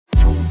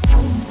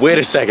Wait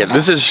a second,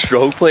 this is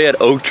stroke play at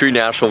Oak Tree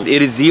National.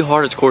 It is the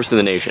hardest course in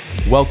the nation.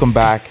 Welcome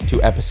back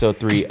to episode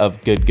 3 of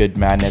Good Good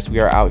Madness. We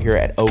are out here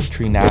at Oak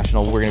Tree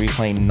National. We're gonna be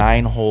playing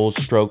 9 holes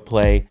stroke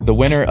play. The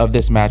winner of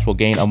this match will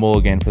gain a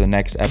mulligan for the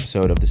next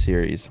episode of the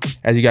series.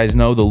 As you guys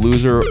know, the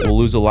loser will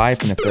lose a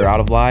life, and if they're out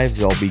of lives,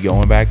 they'll be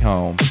going back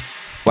home.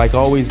 Like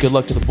always, good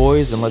luck to the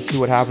boys, and let's see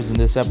what happens in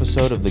this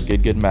episode of the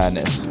Good Good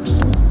Madness.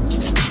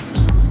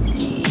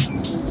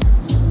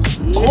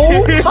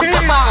 Oh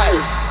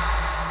my!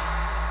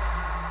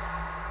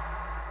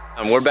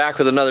 And we're back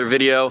with another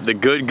video, the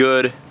Good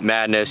Good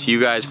Madness. You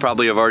guys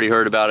probably have already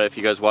heard about it if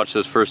you guys watched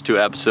those first 2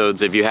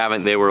 episodes. If you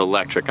haven't, they were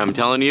electric. I'm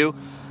telling you,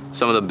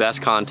 some of the best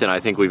content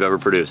I think we've ever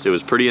produced. It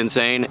was pretty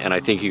insane, and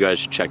I think you guys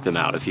should check them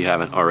out if you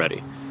haven't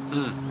already.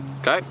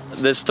 Okay,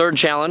 this third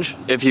challenge,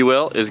 if you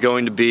will, is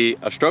going to be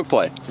a stroke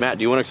play. Matt,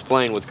 do you want to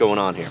explain what's going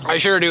on here? I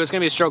sure do. It's gonna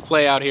be a stroke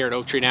play out here at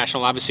Oak Tree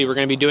National. Obviously, we're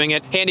gonna be doing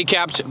it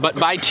handicapped, but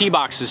by tee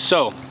boxes.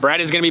 So,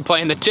 Brad is gonna be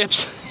playing the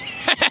tips.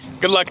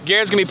 Good luck.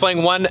 Garrett's gonna be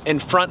playing 1 in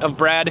front of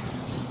Brad.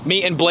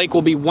 Me and Blake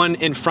will be 1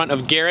 in front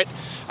of Garrett.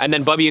 And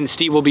then Bubby and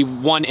Steve will be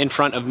 1 in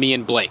front of me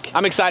and Blake.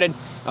 I'm excited.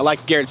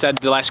 Like Garrett said,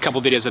 the last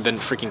couple videos have been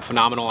freaking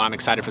phenomenal. I'm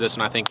excited for this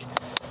one. I think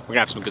we're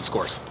gonna have some good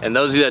scores. And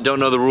those of you that don't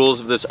know the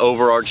rules of this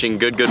overarching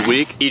Good Good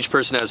week, each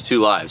person has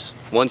 2 lives.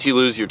 Once you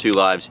lose your 2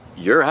 lives,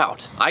 you're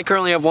out. I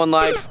currently have 1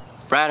 life,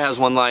 Brad has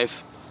 1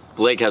 life,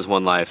 Blake has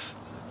 1 life,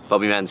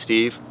 Bubby, Matt, and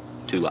Steve,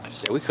 2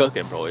 lives. Yeah, we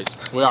cooking, boys.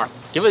 We are.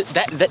 Give it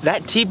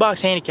that tee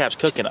box handicap's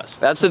cooking us.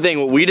 That's the thing.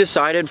 What we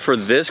decided for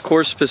this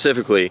course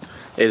specifically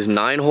is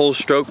 9 hole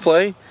stroke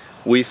play.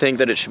 We think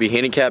that it should be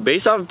handicapped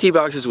based off of tee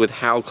boxes with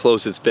how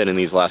close it's been in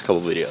these last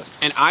couple videos.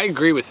 And I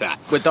agree with that.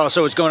 With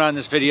also what's going on in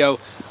this video,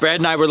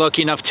 Brad and I were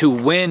lucky enough to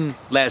win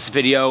last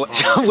video.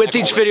 So with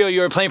each video,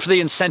 you were playing for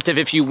the incentive.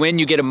 If you win,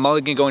 you get a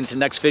mulligan going into the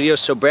next video.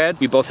 So Brad,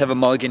 we both have a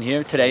mulligan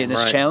here today in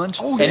this challenge.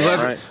 Oh, and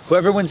yeah.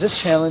 whoever wins this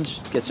challenge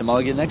gets a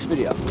mulligan next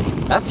video.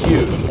 That's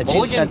huge. It's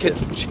Mulligan incentive.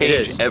 could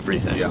change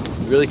everything. Yeah,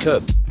 you really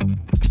could.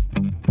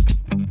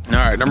 All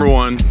right, number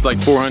 1, it's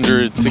like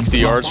 460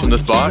 yards from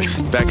this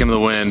box, back into the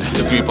wind.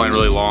 It's gonna be playing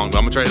really long, but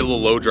I'm gonna try to hit a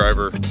little low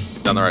driver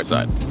down the right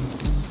side.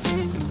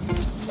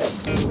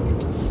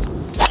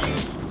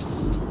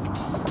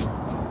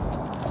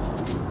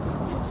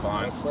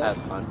 Fine.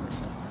 That's fine.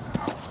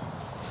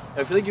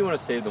 I feel like you want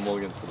to save the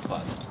mulligans for the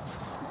putt.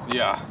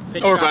 Yeah.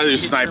 Or if I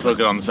just snipe hook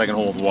it on the second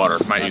hole of the water,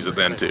 might use it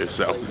then too,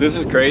 so. This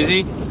is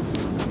crazy,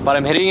 but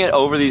I'm hitting it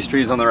over these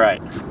trees on the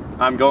right.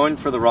 I'm going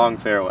for the wrong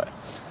fairway.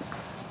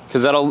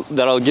 Because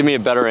that'll give me a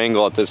better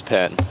angle at this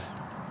pin.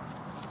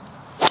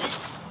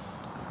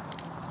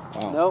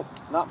 Oh. Nope,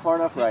 not far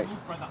enough right.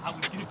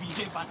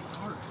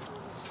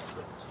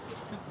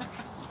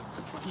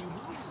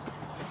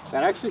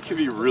 That actually could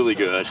be really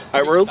good. All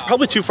right, we're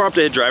probably too far up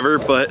to hit driver,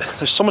 but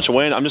there's so much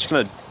wind. I'm just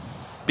gonna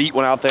beat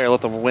one out there,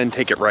 let the wind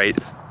take it right.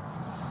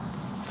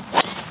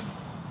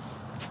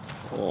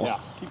 Oh. Yeah,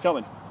 keep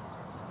coming.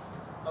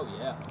 Oh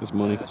yeah. This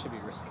money. That should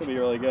Could be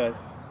really good.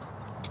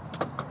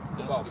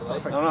 I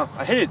don't know,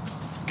 I hit it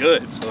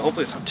good, so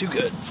hopefully it's not too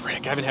good.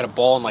 Frick, I haven't had a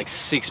ball in like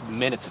 6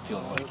 minutes, I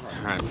feel like.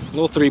 All right,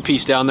 little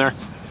 3-piece down there.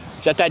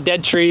 It's at that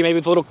dead tree, maybe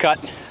with a little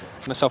cut.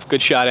 Give myself a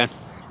good shot in.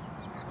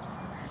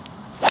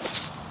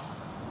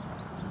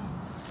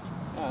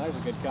 Oh, there's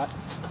a good cut.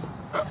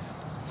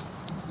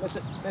 Miss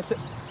it, miss it.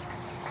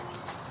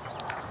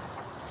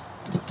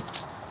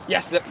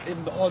 Yes,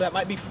 that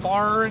might be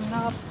far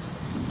enough.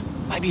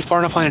 Might be far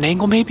enough on an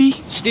angle,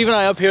 maybe? Steve and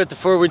I up here at the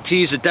forward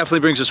tees, it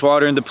definitely brings us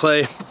water into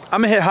play. I'm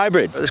gonna hit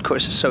hybrid. This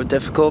course is so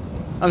difficult.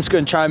 I'm just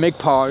gonna try and make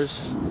pars.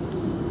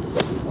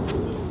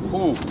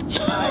 Ooh.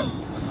 Nice.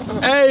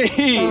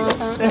 Hey,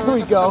 there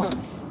we go.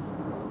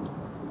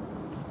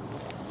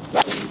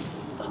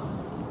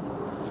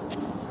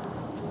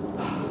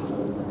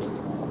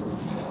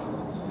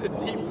 The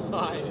deep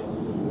side.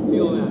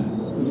 Feel that.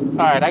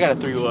 All right, I got a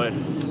 3-wood.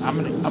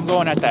 I'm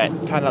going at that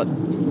kind of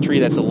tree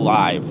that's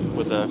alive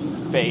with a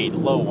fade,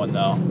 low one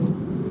though.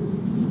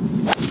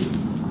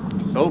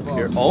 So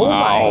pure. Oh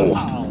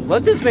wow.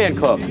 Let this man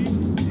cook.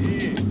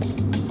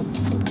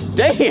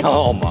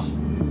 Damn.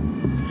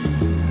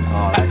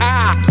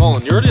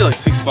 Colin, you're already like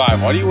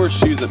 6'5". Why do you wear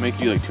shoes that make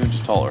you like 2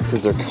 inches taller?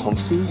 Because they're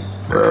comfy.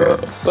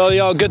 Well,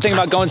 y'all, good thing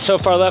about going so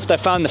far left, I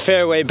found the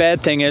fairway.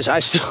 Bad thing is I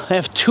still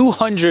have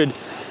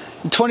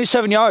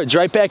 227 yards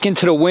right back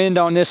into the wind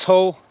on this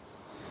hole.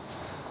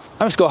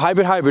 I'm just going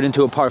hybrid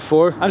into a par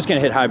 4. I'm just gonna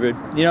hit hybrid.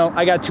 You know,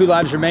 I got 2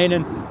 lives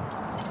remaining.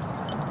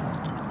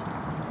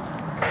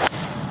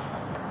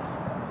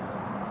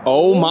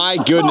 Oh my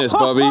goodness,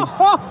 Bubby.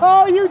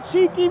 Oh, you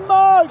cheeky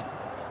mug!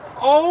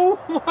 Oh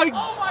my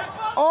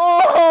God.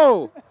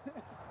 Oh!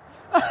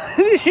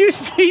 Did you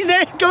see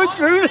that go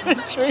through the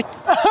tree?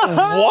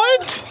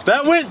 What?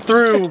 That went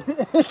through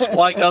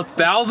like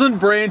 1,000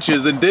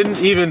 branches and didn't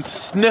even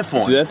sniff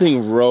one. Dude, that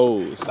thing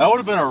rose. That would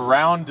have been a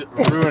round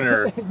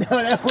ruiner. No,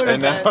 that would have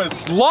And now been.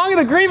 it's Long in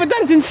the green, but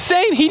that is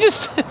insane.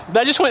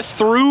 That just went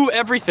through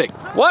everything.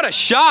 What a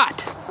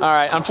shot. All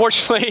right,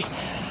 unfortunately,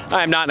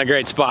 I am not in a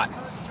great spot.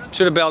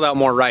 Should have bailed out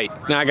more right.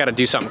 Now I gotta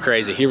do something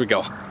crazy. Here we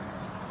go.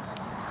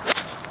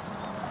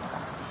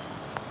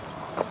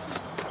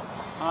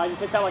 I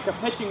just hit that like a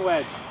pitching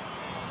wedge.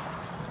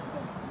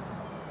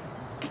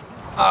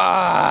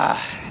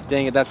 Ah,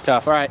 dang it, that's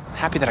tough. All right,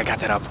 happy that I got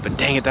that up, but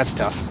dang it, that's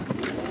tough.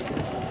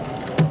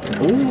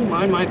 Ooh,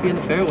 mine might be in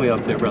the fairway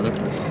up there, brother.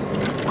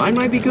 Mine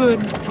might be good.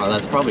 Oh,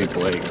 that's probably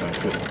Blake's,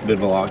 actually. Did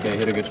Malaka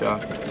hit a good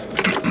shot?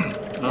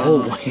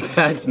 Oh,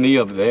 that's me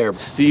up there.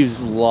 Steve's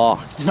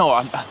locked. No,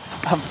 I'm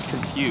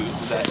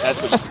confused.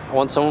 That's what... I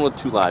want someone with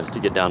 2 lives to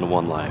get down to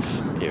 1 life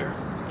here.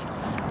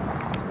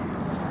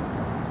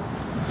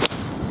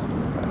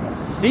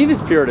 Steve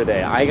is pure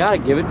today. I gotta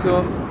give it to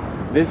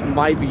him. This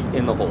might be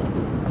in the hole.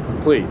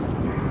 Please.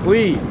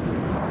 Please.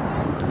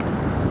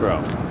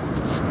 Bro.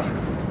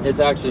 It's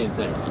actually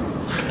insane.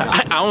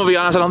 I'm gonna be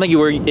honest, I don't think you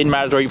were in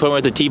matters where you put me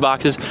with the tee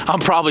boxes. I'm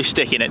probably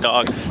sticking it,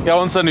 dog. Got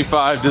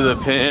 175 to the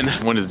pin.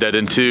 Wind is dead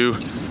in 2.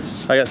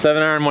 I got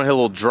 7 iron, want to hit a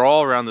little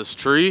draw around this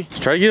tree.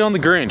 Just try to get on the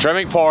green. Try to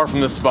make par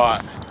from this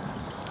spot.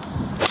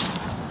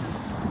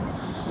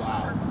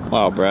 Wow.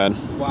 Wow, Brad.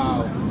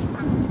 Wow.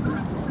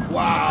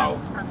 Wow.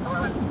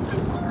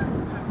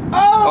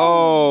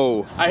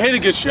 Oh! I hit a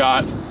good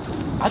shot.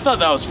 I thought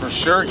that was for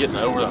sure getting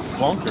over the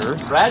bunker.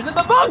 Brad's in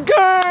the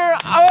bunker!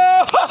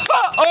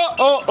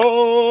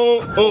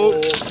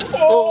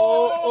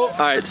 All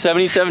right,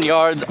 77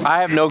 yards.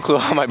 I have no clue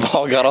how my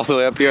ball got all the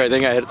way up here. I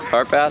think I hit the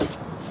cart path.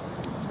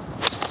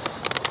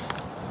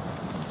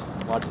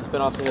 Watch it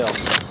spin off the hill.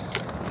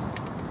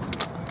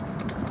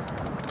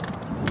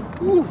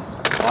 Ooh.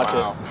 Watch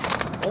it.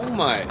 Oh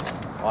my.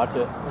 Watch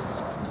it.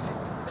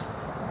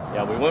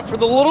 Yeah, we went for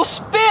the little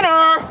spinner.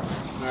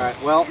 All right,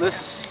 well, this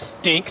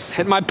stinks.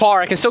 Hit my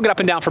par. I can still get up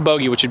and down for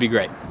bogey, which would be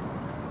great.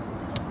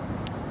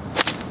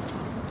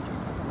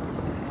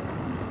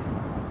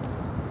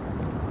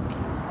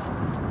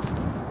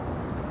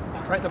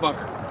 Right in the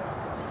bunker.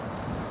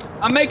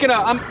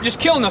 I'm just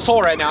killing this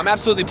hole right now. I'm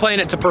absolutely playing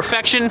it to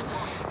perfection.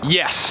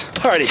 Yes.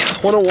 Alrighty,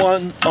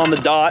 101 on the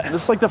dot.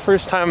 This is like the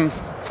first time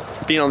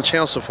being on the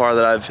channel so far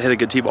that I've hit a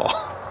good tee ball.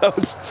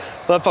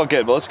 that felt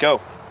good, but let's go.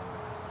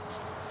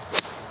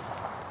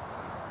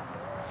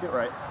 Get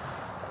right.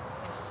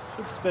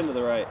 Should spin to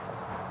the right.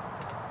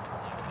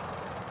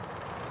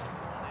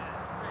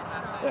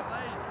 Yeah.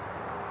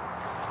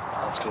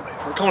 Let's go, baby.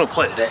 We're coming to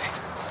play today.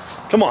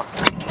 Come on.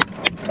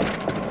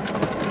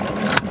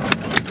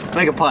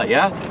 Make a putt,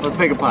 yeah? Let's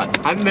make a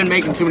putt. I haven't been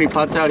making too many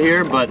putts out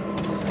here, but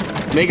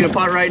making a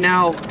putt right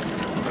now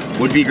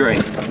would be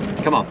great.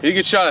 Come on. Hit a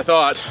good shot, I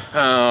thought.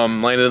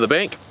 Landed in the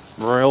bank.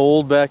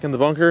 Rolled back in the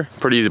bunker.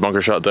 Pretty easy bunker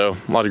shot, though.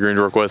 A lot of green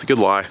to work with. Good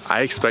lie. I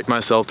expect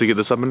myself to get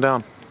this up and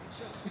down.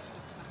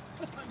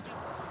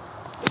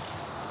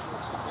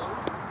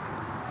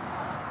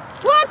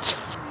 What?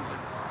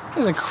 That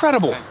was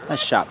incredible. Nice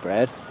shot,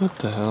 Brad. What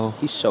the hell?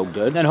 He's so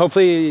good. And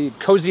hopefully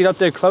cozy it up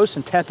there close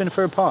and tap in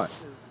for a par.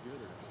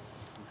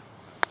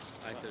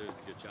 I said it was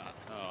a good shot.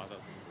 Oh, I thought it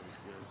was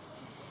good.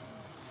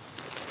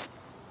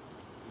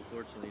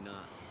 Unfortunately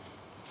not.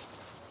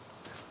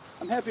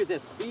 I'm happy with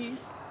this speed.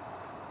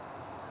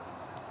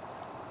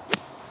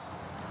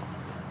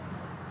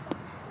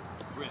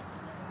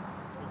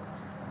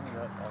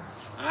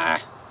 Ah,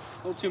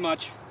 a little too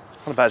much.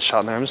 Not a bad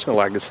shot in there. I'm just gonna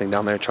whack this thing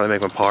down there, try to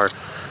make my par. A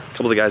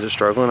couple of the guys are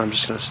struggling. I'm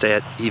just gonna stay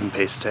at even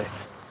pace today.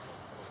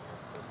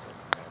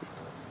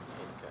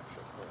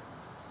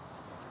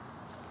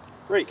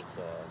 Break.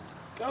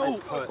 Go.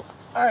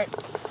 All right.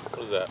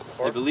 What is that?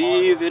 I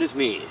believe it is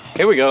me.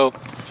 Here we go.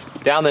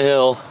 Down the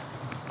hill.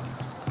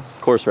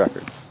 Course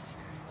record.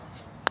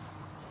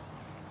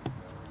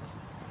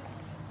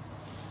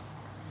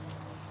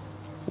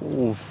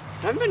 Ooh.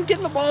 I haven't been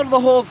getting the ball to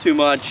the hole too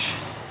much.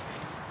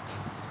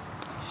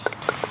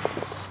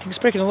 I think it's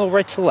breaking a little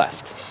right to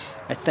left,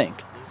 I think.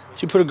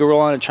 So you put a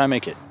gorilla on it, try and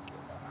make it.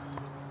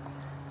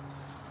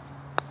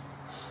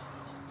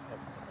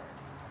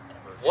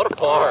 What a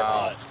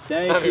par.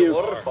 Thank you.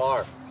 What a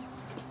par.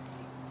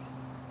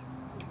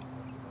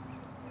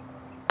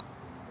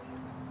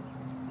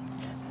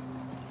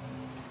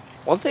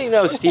 One thing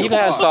though, Steve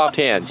has soft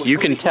hands. You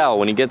can tell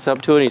when he gets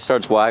up to it and he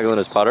starts waggling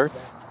his putter.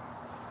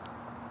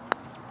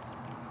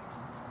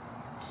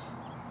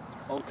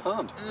 Oh,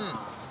 come.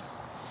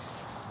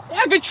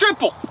 Yeah, good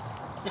triple.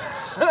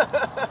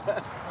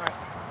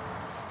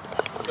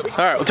 All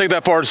right, we'll take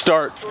that par to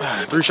start.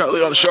 3-shot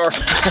lead on the sharp.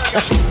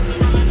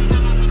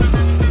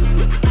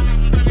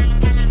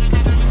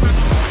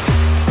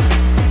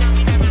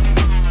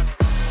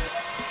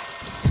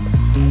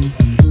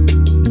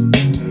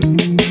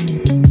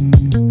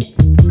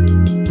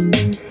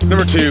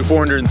 Number 2,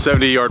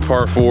 470-yard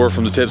par 4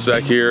 from the tips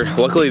back here.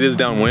 Luckily it is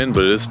downwind,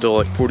 but it is still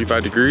like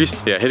 45 degrees.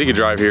 Yeah, hitting a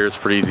drive here, it's a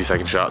pretty easy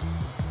second shot.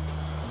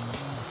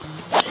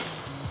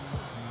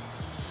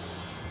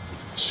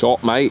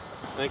 Shot, mate.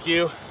 Thank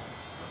you.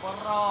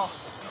 I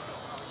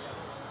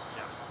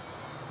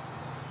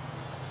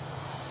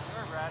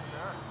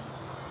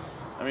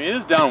mean, it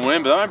is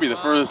downwind, but that might be the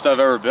furthest I've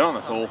ever been on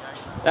this hole.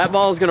 That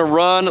ball's gonna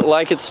run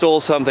like it stole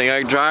something.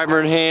 I driver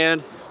in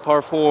hand,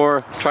 par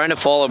 4, trying to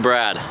follow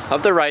Brad.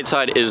 Up the right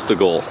side is the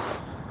goal.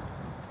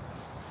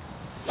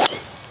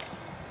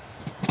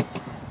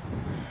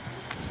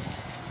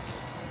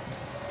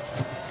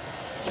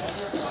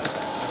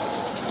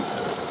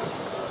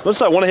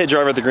 Unless I want to hit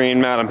driver at the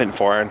green, man, I'm hitting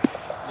 4-iron.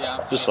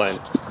 Yeah. Just saying.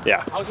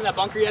 Yeah. I was in that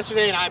bunker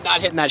yesterday, and I'm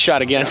not hitting that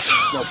shot again. So.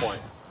 No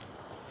point.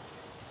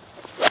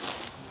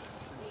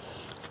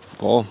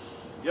 Ball.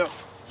 Yo.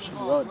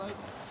 Run.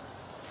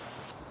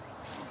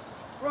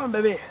 Run,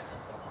 baby.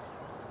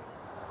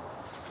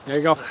 There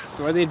you go.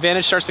 Where the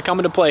advantage starts to come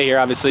into play here,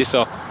 obviously.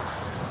 So,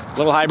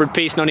 little hybrid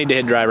piece, no need to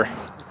hit driver.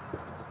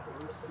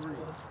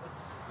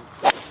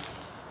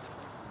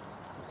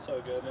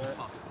 So good, man.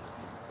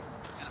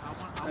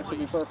 That should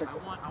be perfect.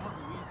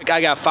 I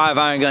got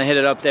 5-iron, gonna hit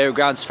it up there.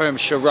 Ground's firm,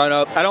 should run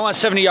up. I don't want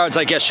 70 yards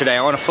like yesterday.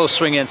 I want a full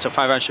swing in, so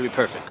 5-iron should be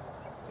perfect.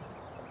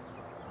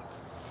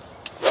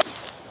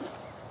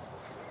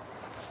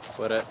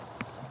 Put it.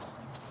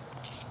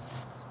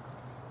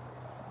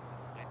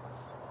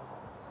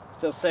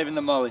 Still saving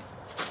the molly.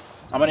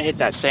 I'm gonna hit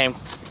that same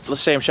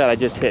shot I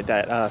just hit,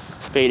 that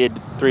faded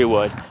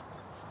 3-wood.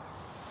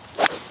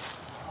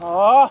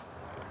 Oh,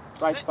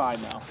 right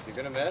fine now. If you're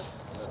gonna miss,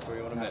 that's where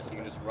you want to miss. You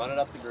can just run it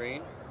up the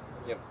green.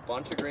 You have a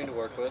bunch of green to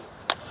work with.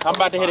 I'm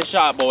about to hit a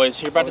shot, boys.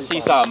 You're about to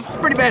see something.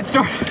 Pretty bad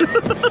start.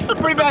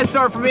 Pretty bad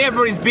start for me.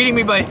 Everybody's beating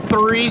me by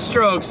 3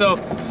 strokes, so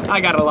I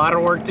got a lot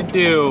of work to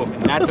do.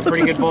 And that's a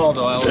pretty good ball,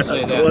 though. I will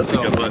say that. That's a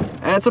good one.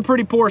 That's a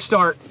pretty poor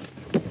start.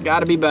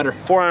 Got to be better.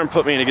 4-iron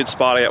put me in a good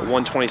spot. I got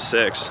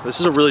 126. This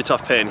is a really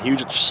tough pin,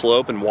 huge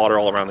slope and water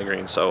all around the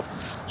green. So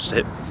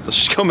let's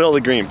just go middle of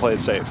the green, play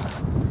it safe.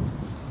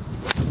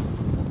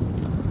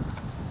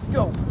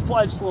 Go,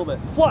 fly just a little bit.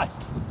 Fly.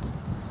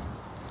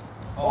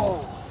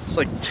 Oh, it's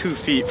like 2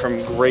 feet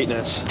from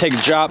greatness. Take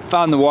a drop,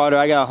 found the water.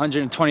 I got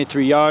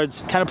 123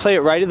 yards. Kind of play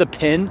it right at the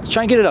pin. Let's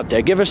try and get it up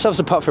there. Give ourselves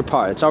a putt for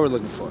par. That's all we're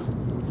looking for.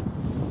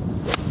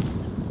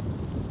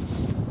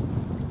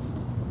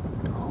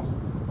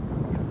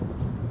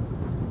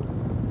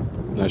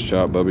 Nice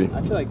shot, Bubby.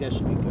 I feel like that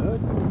should be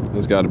good.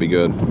 It's got to be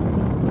good.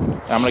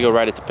 I'm gonna go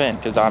right at the pin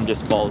because I'm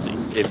just ballsy.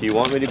 If you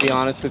want me to be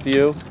honest with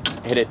you,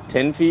 hit it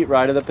 10 feet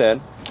right of the pin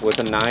with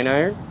a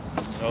 9-iron.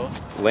 Oh.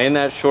 Land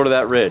that short of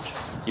that ridge.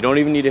 You don't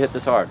even need to hit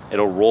this hard.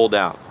 It'll roll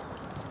down.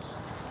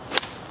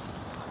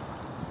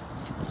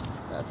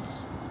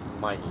 That's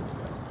might need to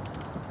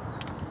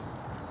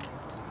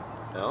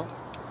go. No?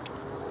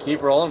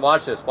 Keep rolling.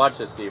 Watch this,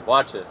 Steve.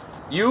 Watch this.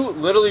 You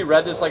literally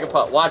read this like a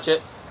putt. Watch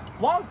it.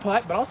 Long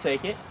putt, but I'll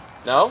take it.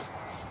 No?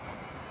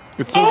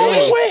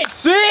 Oh, wait!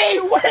 See?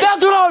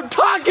 That's what I'm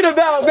talking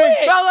about, big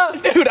fella!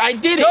 Dude, I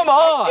did it. Come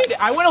on!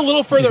 I went a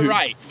little further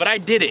right, but I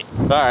did it.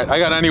 All right, I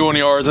got 91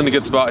 yards in a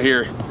good spot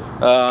here.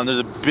 There's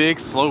a big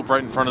slope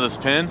right in front of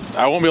this pin.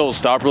 I won't be able to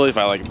stop really if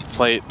I like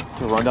play it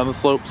to run down the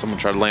slope, so I'm gonna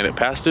try to land it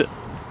past it.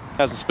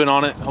 Has a spin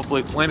on it,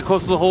 hopefully land it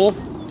close to the hole.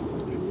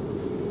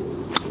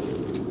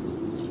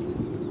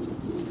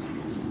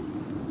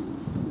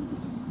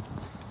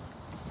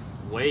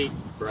 Wait,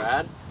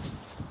 Brad.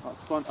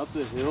 Spun up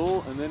the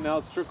hill and then now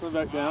it's trickling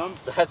back down.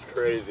 That's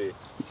crazy.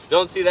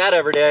 Don't see that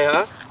every day,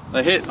 huh?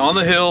 I hit on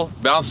the hill,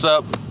 bounced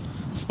up,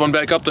 spun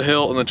back up the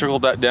hill, and then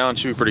trickled back down.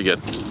 Should be pretty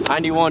good.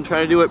 91,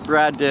 trying to do what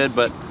Brad did,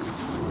 but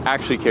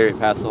actually carry it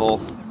past the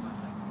hole.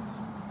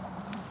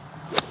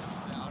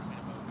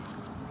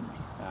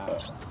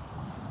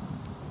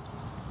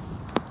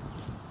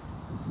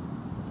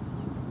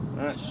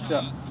 Alright,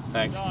 shot.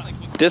 Thanks.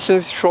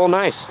 Distance control,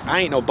 nice.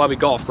 I ain't no Bubby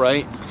Golf,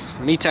 right?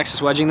 Me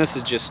Texas wedging this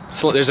is just,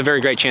 there's a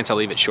very great chance I'll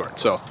leave it short.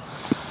 So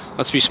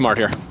let's be smart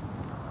here.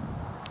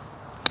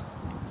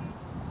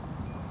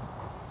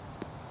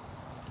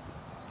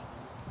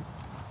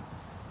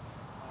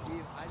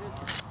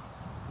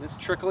 Just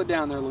trickle it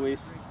down there, Luis.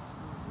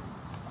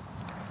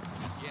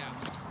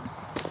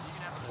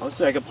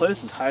 Honestly, I could play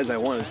this as high as I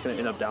want. It's gonna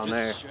end up down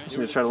there. Just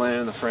gonna try to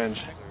land in the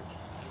fringe.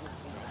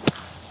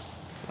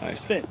 Nice.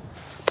 Spin.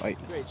 White.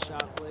 Great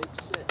shot, Blake.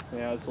 Sit.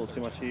 Yeah, it's a little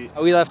too much heat.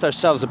 We left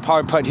ourselves a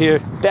par putt here.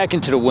 Back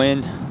into the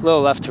wind. A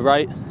little left to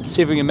right.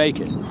 See if we can make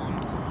it. This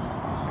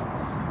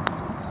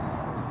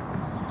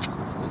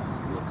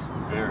looks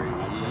very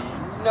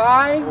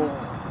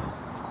nice.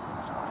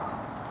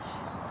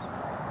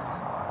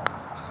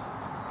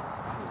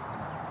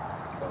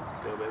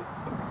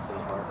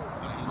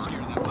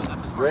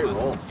 Great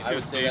roll. I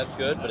would say that's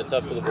good, but it's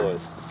up to the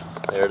boys.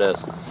 There it is.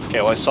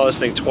 Okay, well I saw this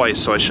thing twice,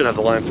 so I should have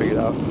the line figured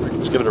out.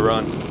 Let's give it a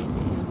run.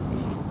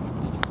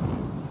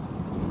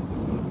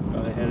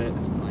 Gotta hit it.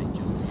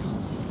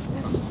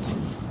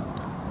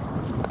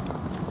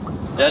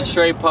 Dead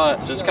straight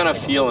putt. Just kind of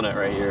feeling it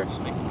right here.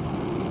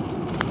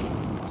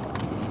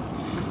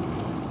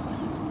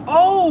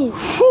 Oh!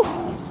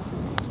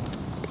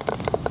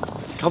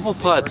 Couple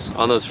putts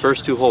on those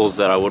first 2 holes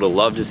that I would have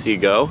loved to see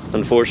go.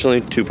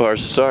 Unfortunately, 2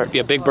 pars to start. Be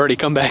a big birdie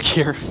come back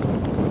here.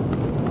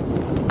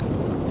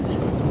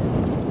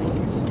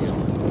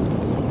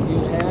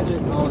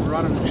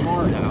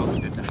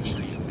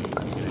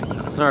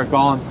 All right,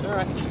 Colin. All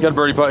right. Got a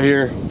birdie putt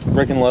here.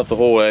 Breaking left the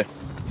whole way.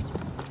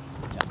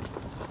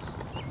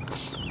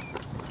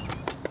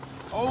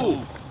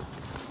 Oh!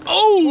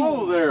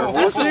 Oh there,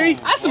 horsey.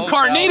 That's some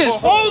carnitas.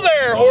 Oh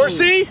there,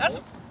 horsey.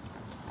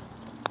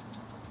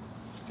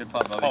 Good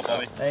putt,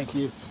 Bubby. Thank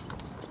you.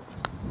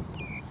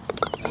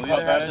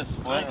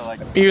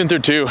 Even through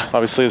 2.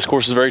 Obviously, this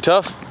course is very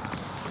tough.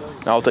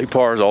 I'll take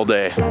pars all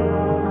day.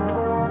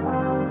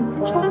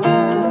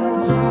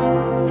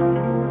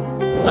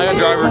 I got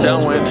driver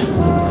downwind.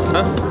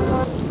 Huh?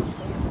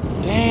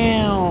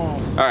 Damn.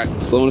 All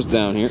right, slowing us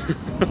down here.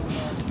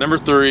 Number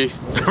 3,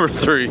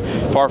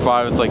 par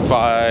 5. It's like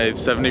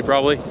 570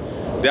 probably.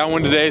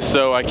 Downwind today,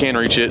 so I can't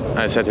reach it.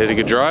 I just had to hit a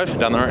good drive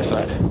down the right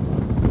side.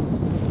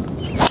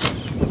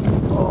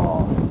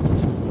 Oh,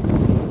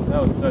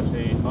 that was such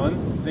a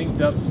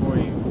unsynced up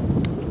swing.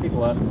 Keep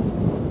left.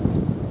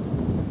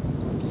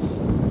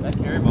 Is that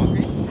carry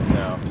bunker?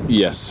 No,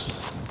 Yes.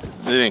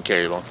 they didn't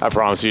carry long. I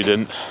promise you it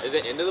didn't. Is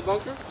it into the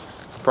bunker?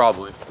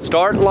 Probably.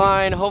 Start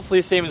line,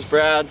 hopefully same as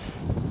Brad.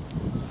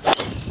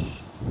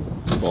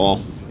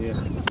 Ball. Yeah.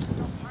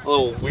 A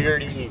little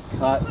weirdy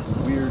cut,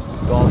 weird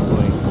golf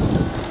swing.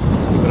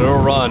 But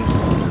it'll run.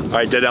 All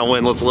right, dead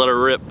downwind. Let's let her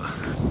rip.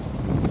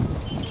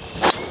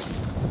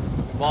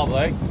 Ball,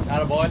 Blake.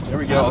 Attaboy. There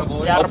we go.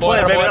 Attaboy.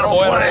 Attaboy, baby.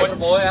 Attaboy.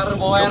 Attaboy.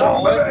 Attaboy.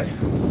 Attaboy.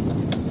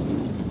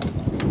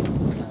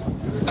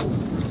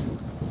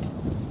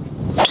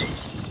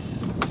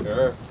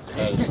 Sure.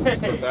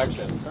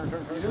 Perfection.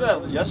 We did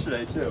that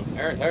yesterday too.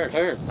 Turn.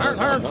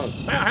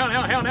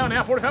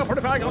 Now,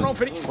 45, going on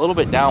 50. A little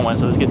bit downwind,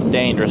 so this gets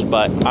dangerous,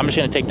 but I'm just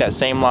gonna take that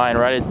same line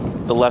right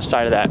at the left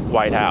side of that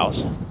White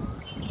House.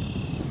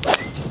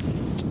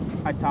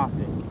 I topped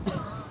it.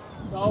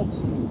 Oh,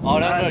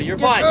 no, you're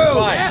fine. You're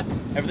fine. Yes.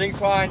 Everything's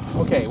fine.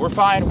 Okay, we're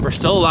fine. We're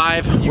still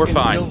alive. We're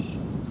fine.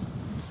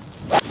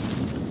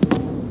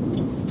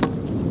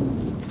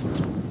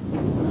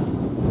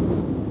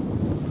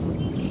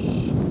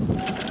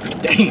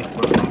 Damn.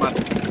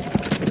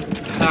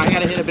 I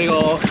gotta hit a big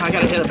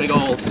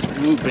old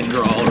swoop and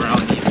draw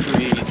around these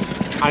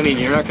trees. I mean,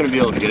 you're not going to be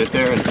able to get it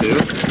there in 2.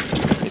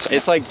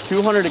 It's like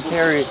 200 to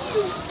carry.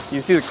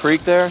 You see the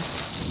creek there?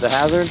 The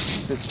hazard?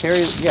 It's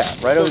carry, yeah,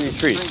 right over these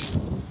trees.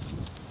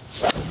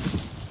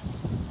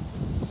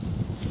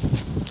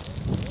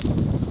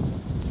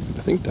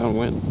 I think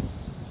downwind.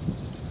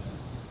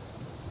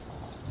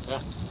 Yeah. I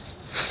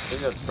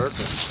think that's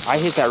perfect. I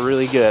hit that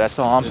really good. That's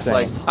all I'm saying.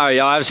 Like, All right,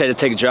 y'all, I just had to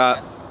take a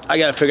drop. I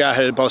gotta figure out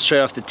how to hit the ball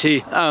straight off the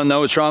tee. I don't know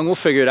what's wrong. We'll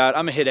figure it out.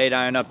 I'm gonna hit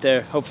 8-iron up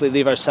there. Hopefully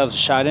leave ourselves a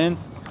shot in.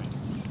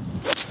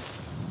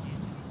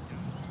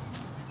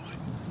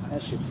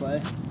 That should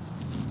play.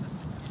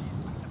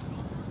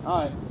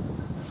 All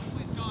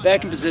right.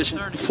 Back in position.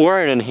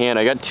 4-iron in hand.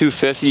 I got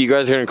 250. You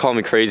guys are going to call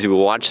me crazy, but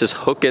watch this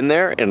hook in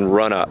there and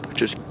run up.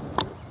 Just.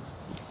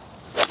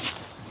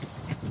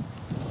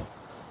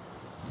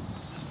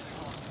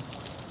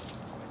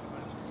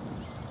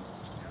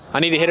 I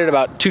need to hit it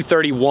about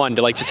 231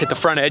 to like just hit the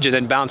front edge and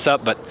then bounce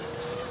up, but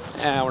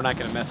we're not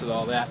gonna mess with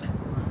all that.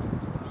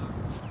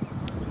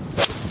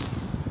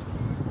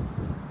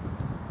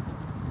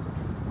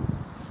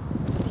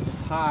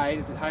 High,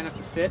 is it high enough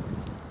to sit?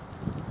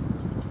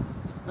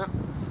 No.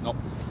 Nope.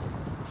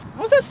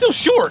 How is that still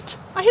short?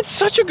 I hit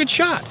such a good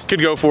shot.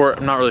 Could go for it.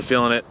 I'm not really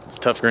feeling it. It's a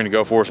tough green to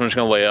go for, so I'm just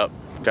gonna lay up.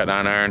 Got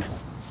 9-iron.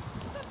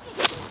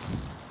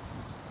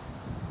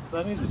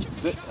 That means we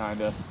sit,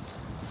 kinda.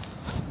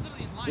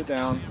 Sit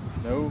down.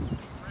 No.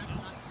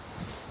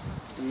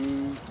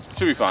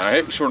 Should be fine. I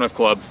hit short enough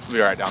club. We'll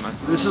be all right down there.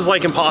 This is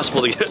like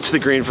impossible to get to the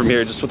green from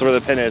here, just with where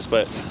the pin is,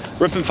 but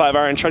ripping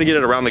 5-iron, try to get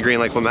it around the green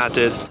like what Matt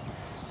did.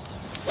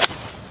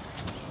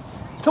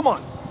 Come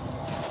on.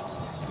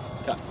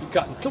 Keep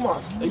cutting. Come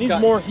on. It needs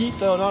more heat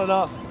though, not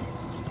enough.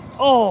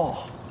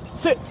 Oh,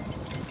 sit.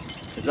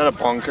 Is that a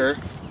bunker?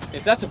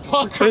 If that's a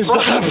bunker, Is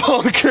that a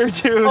bunker,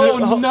 dude? oh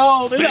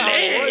no,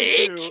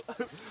 Blake!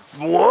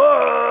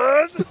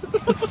 What?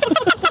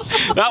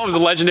 that was a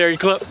legendary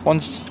clip.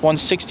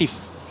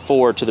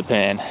 164 to the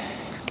pin.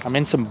 I'm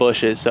in some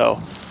bushes,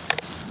 so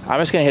I'm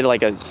just gonna hit it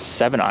like a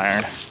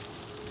 7-iron.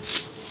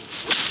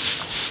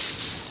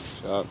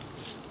 Shot.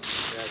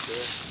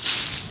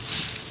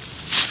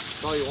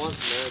 That's all you want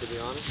from there, to be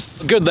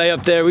honest. Good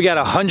layup there. We got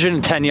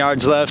 110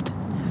 yards left.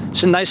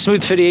 It's a nice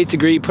smooth 58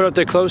 degree. Put up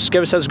there close. Give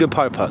ourselves a good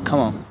par putt. Come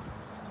on.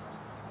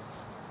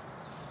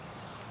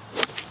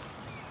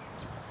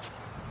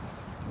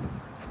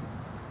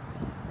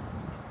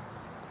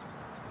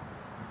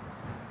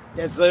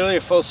 Yeah, it's literally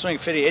a full swing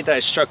 58 that I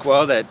struck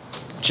well that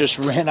just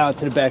ran out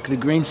to the back of the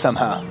green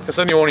somehow. Got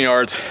 71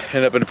 yards.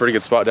 Ended up in a pretty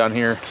good spot down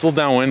here. It's a little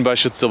downwind, but I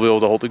should still be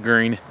able to hold the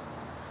green.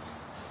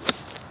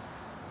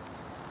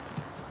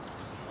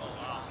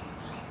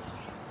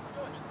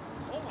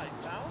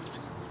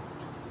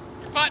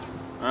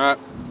 All right.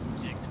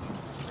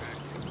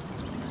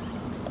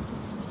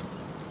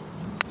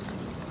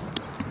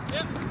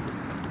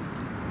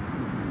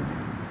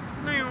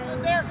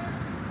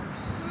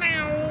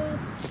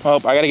 Oh,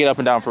 I gotta get up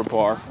and down for a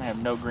par. I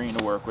have no green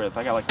to work with.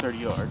 I got like 30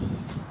 yards.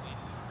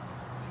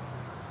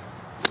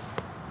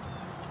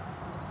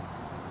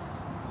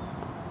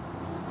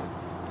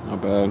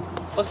 Not bad.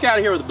 Let's get out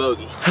of here with a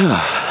bogey.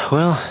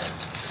 Well,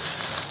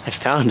 I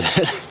found it.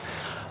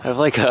 I have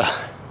like a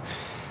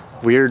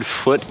weird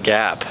foot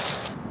gap.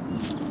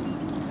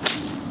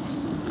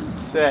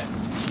 Sit.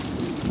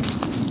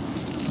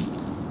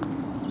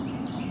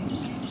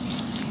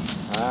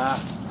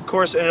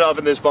 course, ended up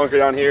in this bunker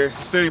down here.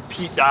 It's very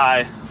peat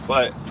dye,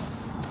 but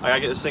I gotta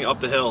get this thing up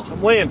the hill.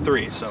 I'm laying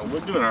 3, so we're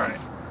doing all right.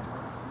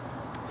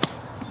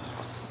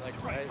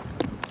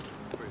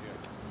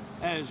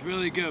 That is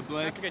really good,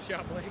 Blake. That's a good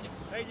shot, Blake.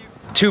 Thank you.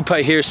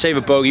 2-putt here, save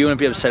a bogey. You wouldn't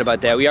be upset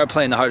about that. We are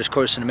playing the hardest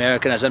course in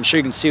America, and as I'm sure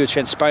you can see what's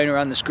transpiring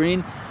around the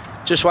screen,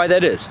 just why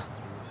that is. –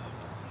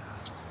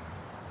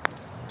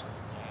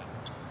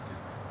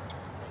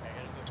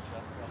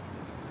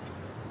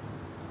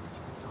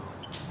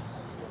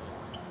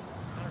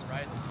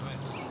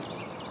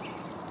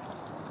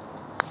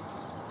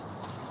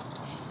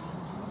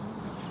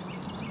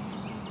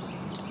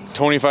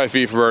 25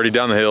 feet from birdie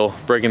down the hill,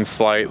 breaking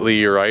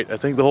slightly right, I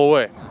think the whole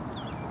way.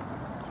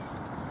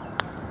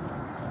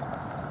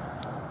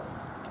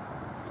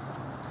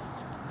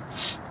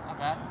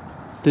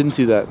 Didn't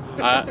see that.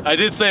 I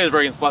did say it was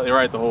breaking slightly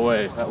right the whole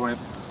way. That went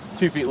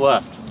 2 feet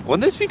left.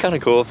 Wouldn't this be kind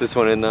of cool if this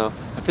went in though?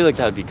 I feel like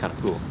that would be kind of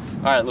cool.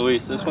 All right,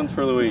 Luis, this one's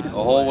for Luis. The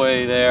whole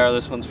way there,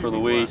 this one's for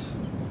Luis.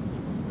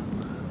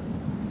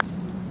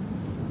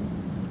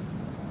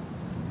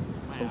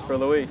 This one's for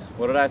Luis.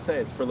 What did I say?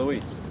 It's for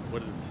Luis.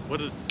 What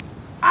did?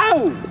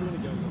 Ow!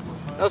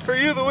 That was for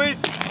you, Luis.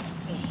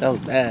 That was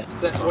bad.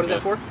 What is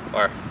that for?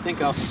 Or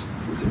Cinco.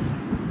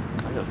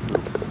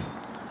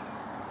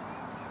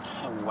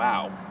 Oh,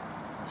 wow.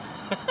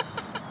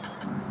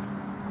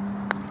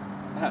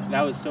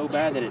 That was so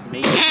bad that it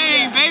made it.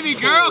 Hey, baby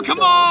girl, come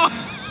on!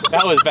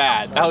 That was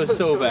bad. That was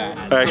so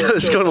bad. All right,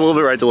 let's go a little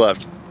bit right to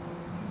left.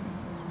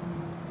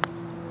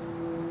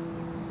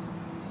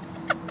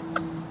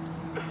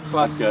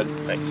 well, that's good.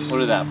 Thanks.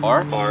 What is that,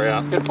 par? Par,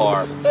 yeah. Good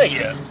par. Thank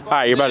you. All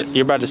right,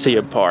 you're about to see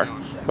a par.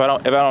 If I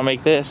don't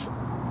make this,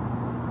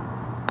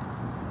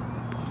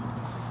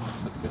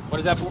 What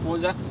is that for? What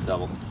was that?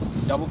 Double.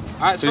 Double? All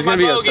right, So he's gonna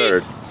be a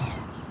third.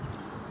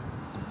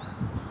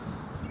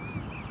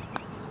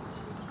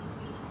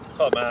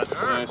 Oh, Matt.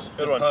 Nice.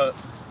 Good one.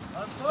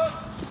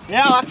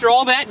 Now, after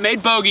all that,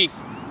 made bogey.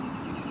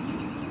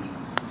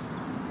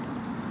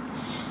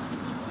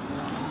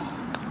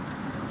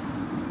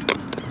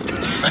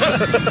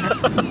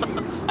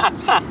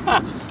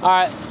 all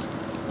right,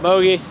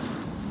 bogey.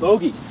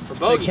 Bogey. For I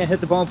bogey. can't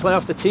hit the ball and play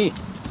off the tee. This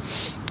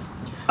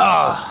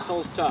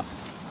hole's tough.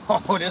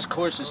 Oh, this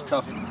course is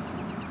tough.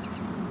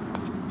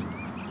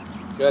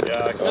 Good.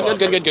 Yeah,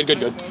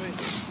 Good.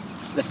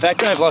 The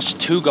fact that I've lost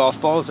 2 golf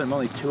balls and I'm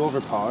only 2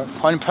 over par, I'm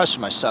quite impressed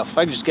with myself. If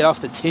I could just get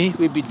off the tee,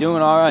 we'd be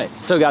doing all right.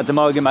 Still got the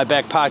mug in my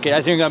back pocket.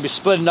 I think we're gonna be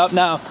splitting up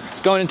now,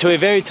 going into a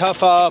very tough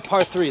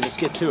par 3. Let's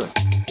get to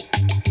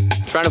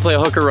it. Trying to play a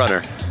hooker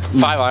runner.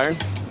 5 iron,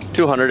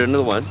 200 into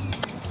the wind.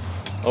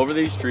 Over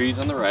these trees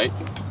on the right.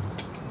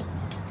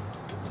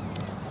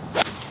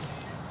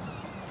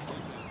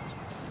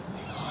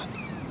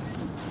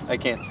 I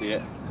can't see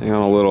it. Hang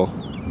on a little.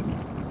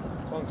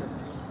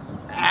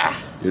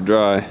 Ah. You're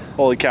dry.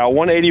 Holy cow,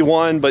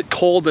 181, but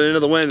cold and into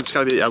the wind. It's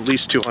gotta be at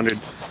least 200.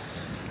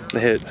 The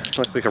hit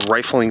looks like a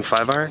rifling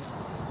 5 iron.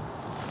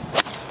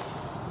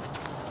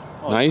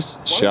 Nice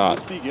shot.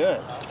 Must be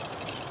good.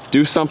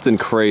 Do something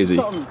crazy.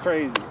 Something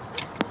crazy.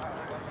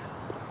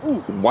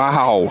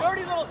 Wow.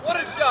 What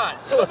a shot.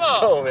 Let's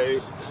go,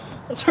 baby.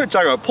 That's what we're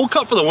talking about. Pull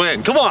cut for the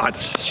win. Come on.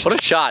 What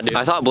a shot, dude.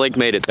 I thought Blake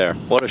made it there.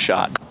 What a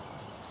shot.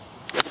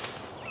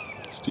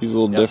 Steve's a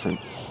little different.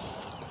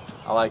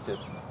 I like this.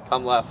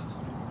 Come left.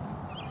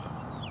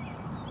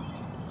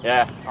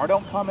 Yeah. Or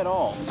don't come at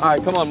all. All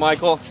right, come on,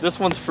 Michael. This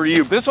one's for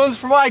you. This one's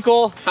for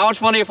Michael. How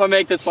much money if I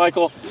make this,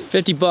 Michael?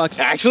 $50.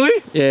 Actually?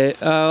 Yeah.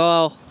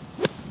 Well.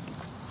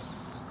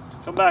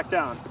 Come back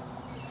down.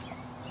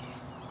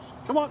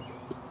 Come on.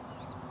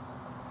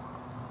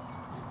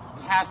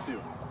 It has to.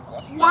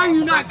 Why are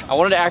you not? I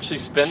wanted to actually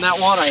spin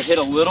that one. I hit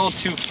a little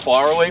too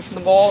far away from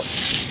the ball.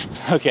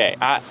 Okay.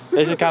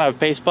 This is kind of a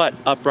face putt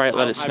upright.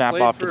 Let it snap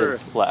off to the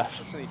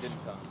left.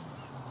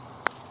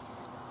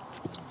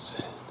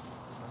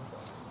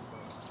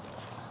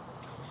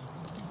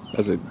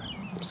 That's a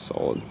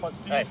solid.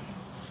 Hey,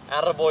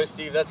 attaboy,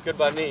 Steve. That's good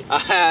by me.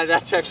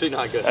 That's actually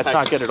not good. That's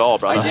not good at all, I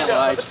brother. can't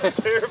lie.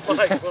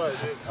 Terrifying putt,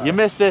 dude. You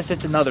miss this,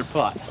 it's another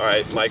putt. All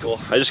right, Michael.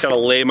 I just gotta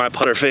lay my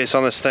putter face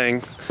on this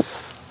thing.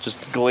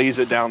 Just glaze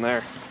it down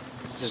there.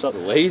 Just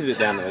lays it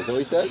down there. Is that what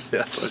he said? Yeah,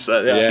 that's what I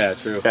said. Yeah.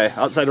 true. Okay,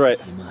 outside right.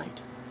 He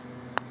might.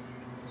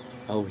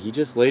 Oh, he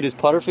just laid his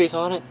putter face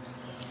on it?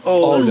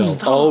 Oh, Oh no.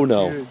 stop, Oh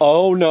no. dude.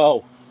 Oh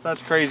no.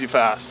 That's crazy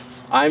fast.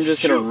 I'm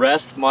just gonna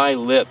rest my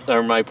lip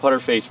or my putter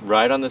face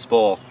right on this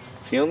ball.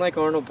 Feeling like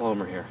Arnold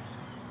Palmer here.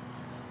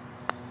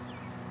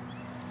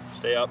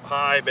 Stay up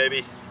high,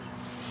 baby.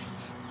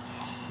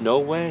 No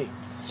way.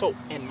 So,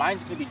 and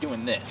mine's gonna be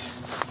doing this.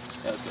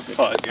 That was good.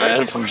 Putt, I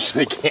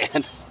unfortunately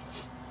can't.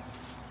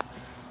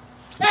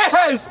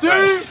 Hey,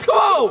 Steve, come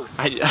on!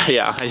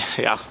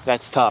 Yeah,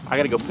 that's tough. I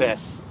gotta go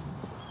piss.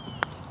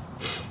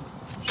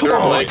 Come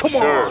on, Blake, come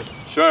sure. on.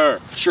 Sure.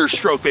 Sure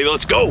stroke, baby.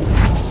 Let's go.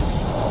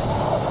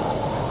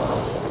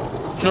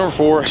 Number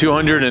 4,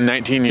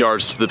 219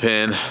 yards to the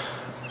pin.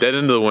 Dead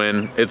into the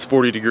wind. It's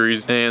 40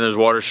 degrees and there's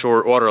water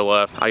short, water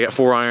left. I got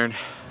 4 iron.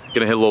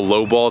 Gonna hit a little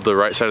low ball to the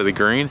right side of the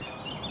green.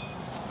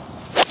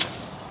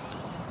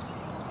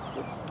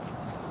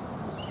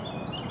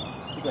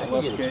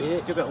 left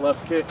kick. Get that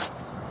left kick.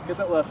 Get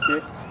that left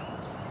kick.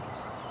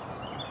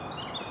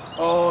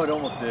 Oh, it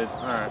almost did.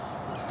 All right.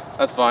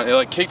 That's fine. It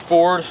like kicked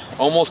forward,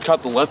 almost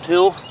caught the left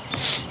heel,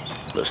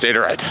 but stayed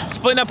right.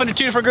 Splitting up into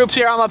 2 different groups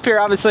here. I'm up here,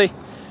 obviously.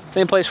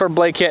 Same place where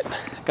Blake hit.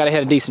 Got to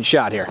hit a decent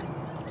shot here.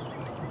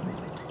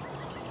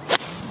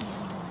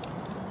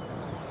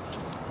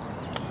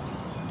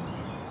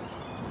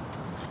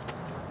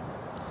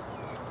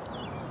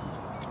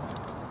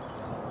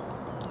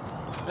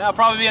 I'll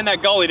probably be in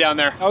that gully down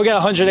there. We got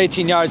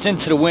 118 yards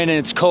into the wind and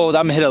it's cold.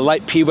 I'm gonna hit a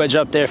light P wedge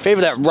up there.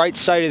 Favor that right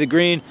side of the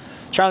green.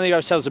 Trying to leave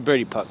ourselves a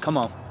birdie putt. Come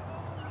on.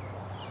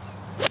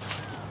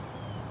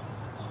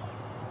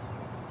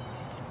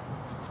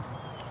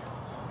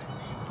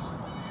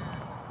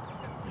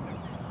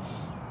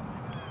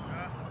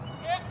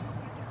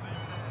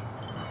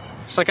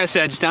 Just like I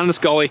said, just down in this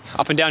gully.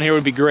 Up and down here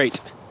would be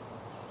great.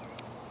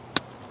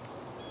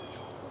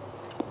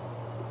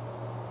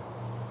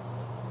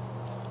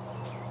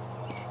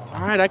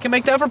 All right, I can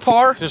make that for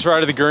par. Just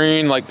right of the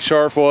green, like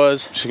Sharp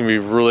was. Just gonna be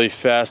really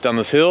fast down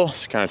this hill.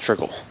 Just kind of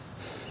trickle.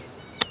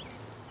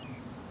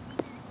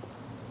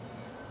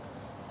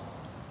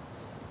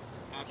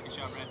 That's a good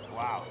shot, Brad.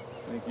 Wow.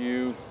 Thank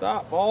you.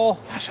 Stop, ball.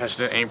 Gosh, I just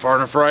didn't aim far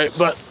enough right,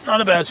 but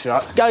not a bad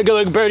shot. Got a good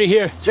looking birdie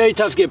here. It's very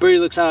tough to get birdie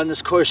looks out on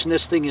this course, and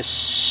this thing is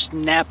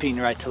snapping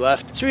right to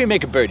left. So we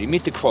make a birdie.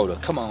 Meet the quota.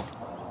 Come on.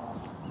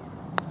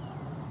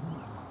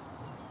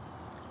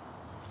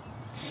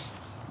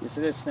 Yes,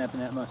 it is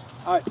snapping that much.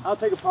 All right, I'll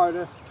take a par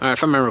there. All right,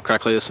 if I remember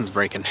correctly, this one's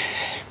breaking.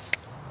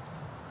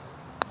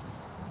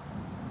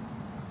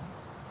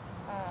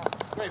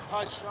 Great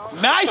putt,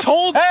 Sean. Nice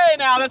hold. Hey,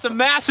 now that's a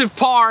massive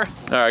par.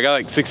 All right, I got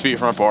like 6 feet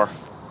from my par.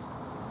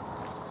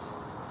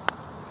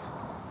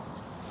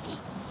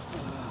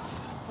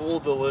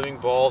 Pulled the living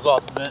balls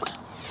off of it.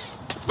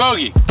 It's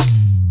bogey.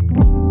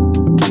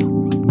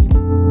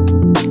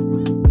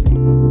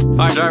 All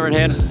right, driver in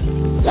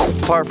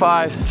hand. Par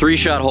 5,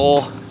 3-shot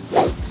hole.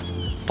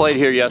 Played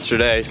here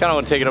yesterday. Just kind of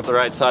want to take it up the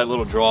right side.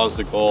 Little draws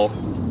the goal.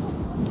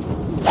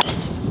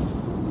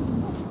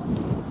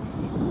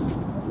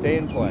 Stay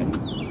in play.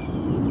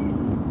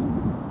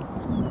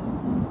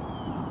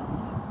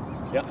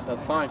 Yep,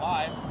 that's fine.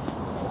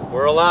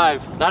 We're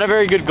alive. Not a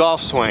very good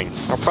golf swing.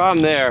 Our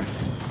problem there,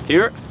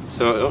 here.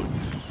 So,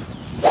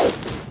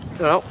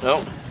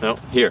 no,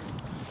 here.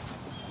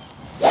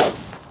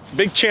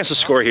 Big chance to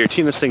score here.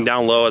 Team this thing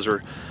down low as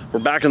we're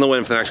back in the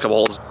wind for the next couple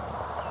holes.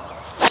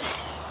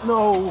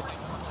 No,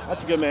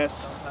 that's a good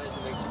miss.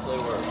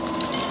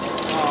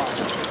 Oh,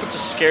 such a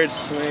scared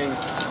swing.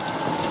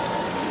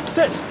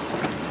 Sit.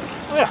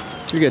 Oh yeah.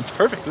 You're good.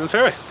 Perfect, in the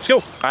fairway. Let's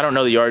go. I don't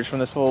know the yardage from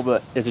this hole,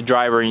 but it's a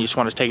driver and you just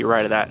want to take it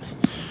right at that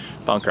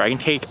bunker. I can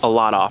take a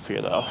lot off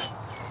here though.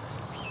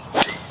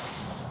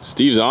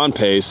 Steve's on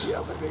pace.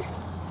 Yeah, baby.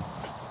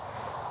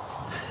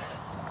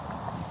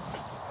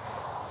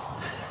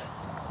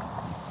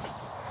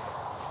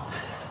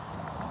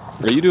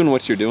 Are you doing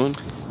what you're doing?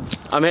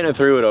 I'm hitting it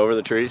through it over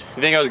the trees.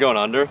 You think I was going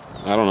under?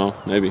 I don't know,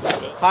 maybe.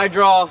 High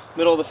draw,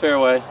 middle of the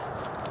fairway.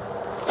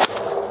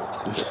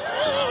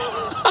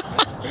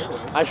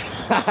 I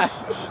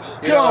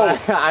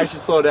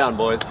should slow down,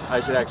 boys.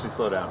 I should actually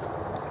slow down.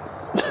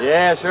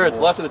 Yeah, sure, it's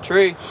left of the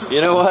tree.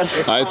 You know what?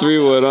 I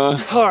 3-wood, huh?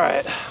 All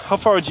right, how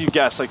far would you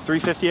guess? Like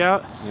 350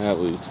 out? Yeah, at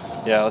least.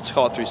 Yeah, let's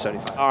call it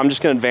 375. I'm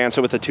just gonna advance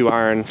it with a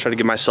 2-iron, try to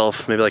give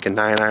myself maybe like a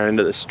 9-iron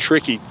into this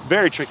tricky,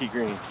 very tricky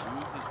green.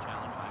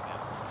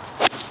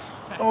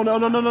 Oh, no.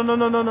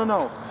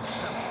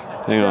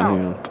 Hang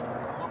on.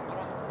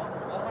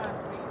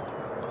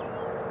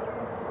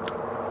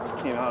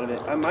 Came out of it.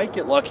 I might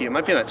get lucky. It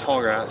might be in that tall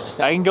grass.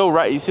 I can go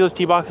right. You see those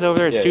tee boxes over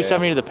there? It's Yeah,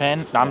 270 to the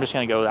pin. I'm just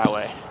gonna go that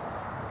way.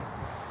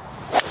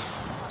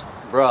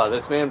 Bruh,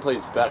 this man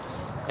plays better.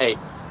 Hey,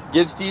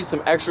 give Steve some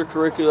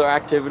extracurricular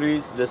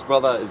activities. This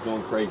brother is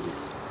going crazy.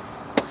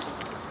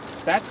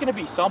 That's gonna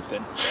be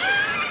something.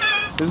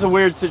 This is a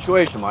weird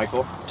situation,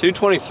 Michael.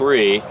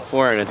 223,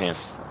 4 in hand.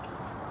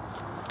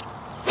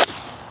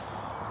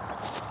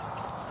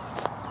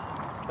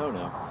 Oh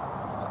no.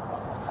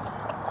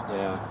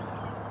 Yeah.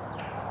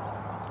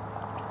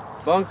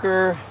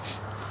 Bunker.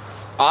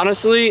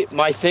 Honestly,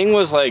 my thing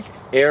was like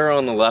air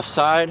on the left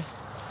side.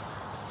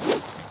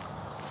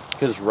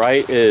 Because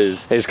right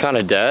is kind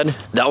of dead.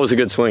 That was a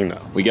good swing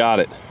though. We got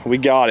it. We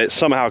got it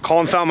somehow.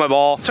 Colin found my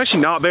ball. It's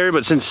actually not buried, but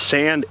it's in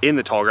sand in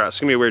the tall grass. It's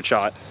gonna be a weird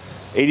shot.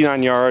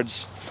 89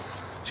 yards.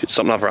 Shoot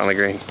something up around the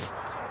green.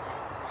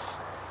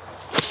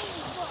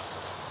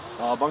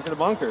 Bunker to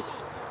bunker.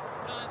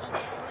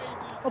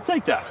 I'll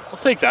take that.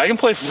 I can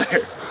play from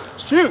there.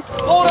 Shoot.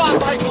 Hold on,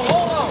 Michael,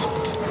 hold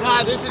on.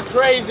 Nah, this is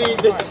crazy.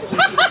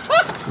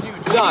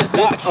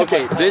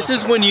 Okay, this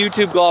is when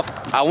YouTube golf,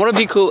 I want to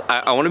be cool.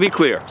 I want to be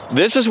clear.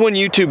 This is when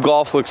YouTube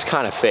golf looks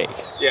kind of fake.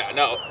 Yeah,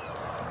 no.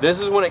 This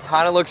is when it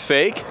kind of looks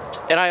fake,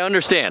 and I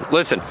understand.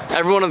 Listen,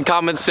 everyone in the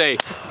comments say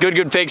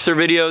Good fakes their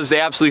videos. They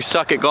absolutely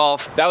suck at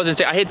golf. That was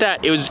insane. I hit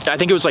that. I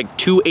think it was like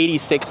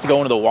 286 to go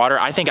into the water.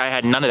 I think I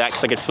had none of that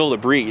because I could feel the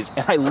breeze,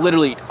 and I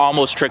literally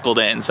almost trickled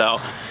in. So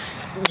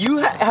You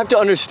have to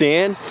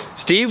understand,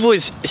 Steve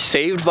was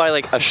saved by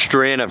like a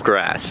strand of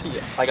grass.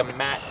 Yeah, like a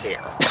mat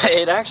hair.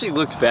 It actually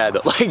looks bad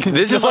though. Like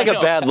this is like a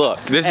bad look.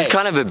 This is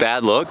kind of a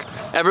bad look.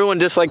 Everyone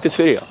disliked this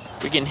video.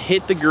 We can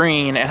hit the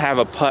green and have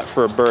a putt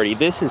for a birdie.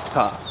 This is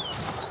tough.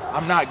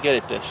 I'm not good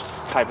at this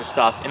type of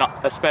stuff, and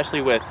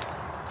especially with,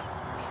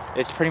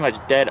 it's pretty much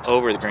dead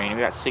over the green.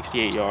 We got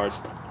 68 yards.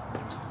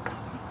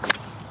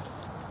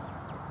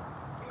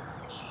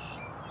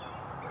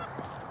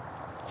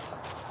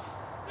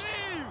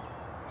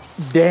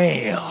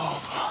 Damn.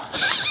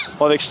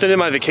 Well, they extended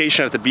my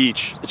vacation at the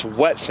beach. It's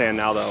wet sand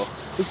now, though.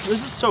 This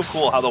is so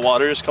cool how the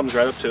water just comes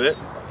right up to it.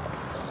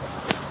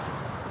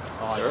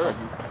 Oh, sure.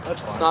 That's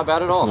fine. It's not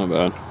bad at all. Not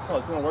bad. Oh,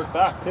 it's gonna work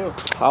back too.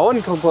 I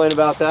wouldn't complain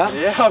about that.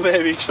 Yeah,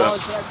 baby. So.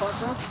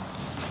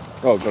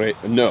 Oh, great.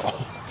 No.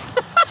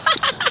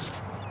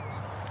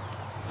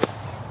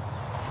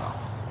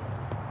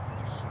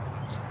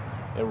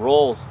 It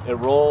rolls. It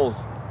rolls.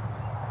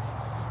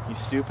 You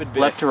stupid bitch.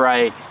 Left to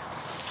right,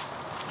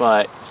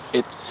 but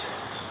it's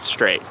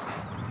straight.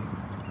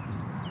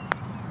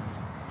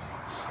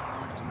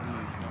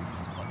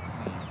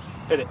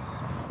 Hit it.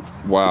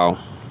 Wow.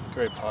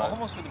 Great putt.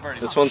 Almost for the birdie.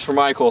 This one's for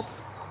Michael.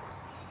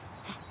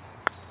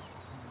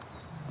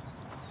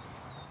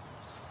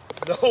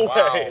 No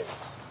way.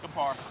 Good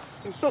par.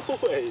 No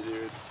way,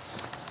 dude.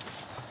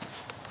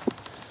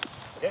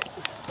 Okay.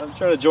 I'm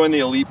trying to join the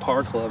elite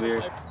par club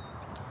here.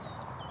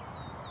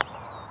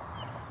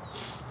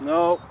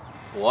 No.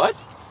 What?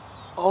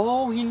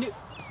 Oh, he knew.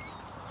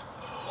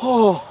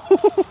 Oh,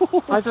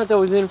 I thought that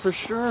was in for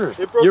sure.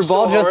 Your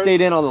ball so just hard. stayed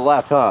in on the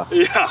left, huh?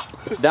 Yeah.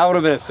 That would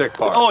have been a sick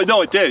par. Oh,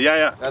 no, it did. Yeah,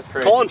 yeah. That's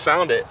crazy. Colin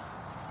found it.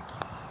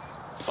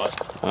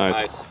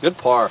 Nice. Good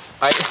par.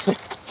 I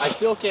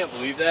still can't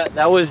believe that.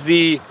 That was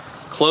the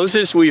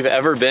closest we've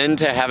ever been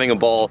to having a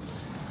ball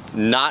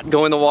not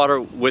go in the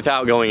water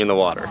without going in the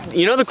water.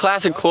 You know the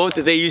classic quote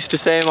that they used to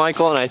say,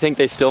 Michael, and I think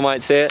they still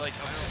might say it?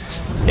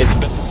 It's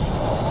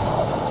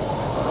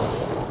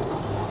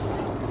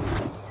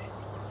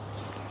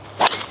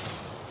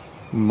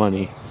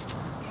Money.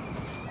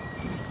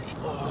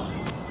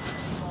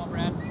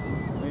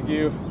 Thank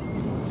you.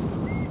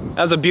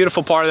 That was a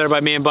beautiful par there by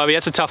me and Bubby.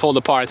 That's a tough hole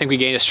to par. I think we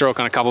gained a stroke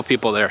on a couple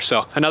people there.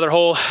 So another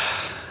hole,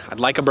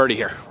 I'd like a birdie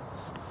here.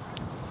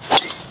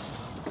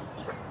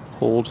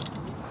 Hold.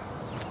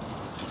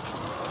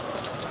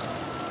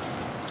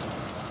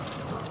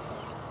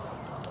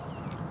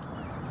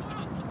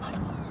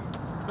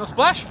 No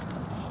splash?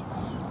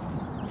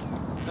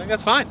 I think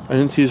that's fine. I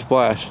didn't see a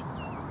splash.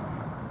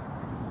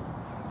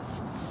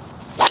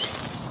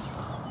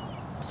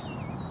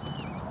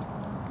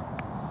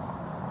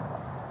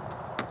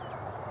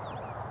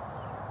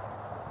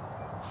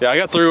 Yeah, I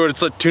got through it.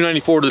 It's like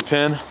 294 to the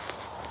pin. I'm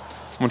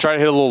gonna try to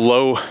hit a little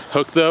low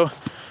hook though.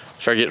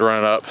 Try to get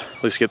run it up.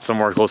 At least get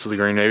somewhere close to the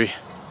green maybe.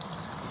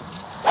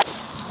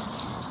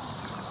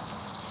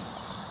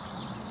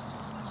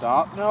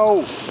 Stop.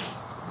 No.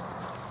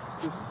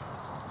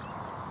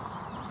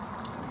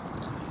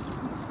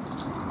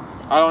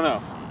 I don't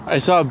know. I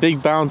saw a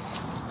big bounce,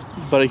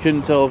 but I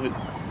couldn't tell if it...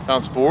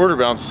 Bounce forward or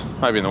bounce?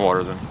 Might be in the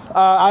water then.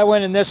 I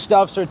went in this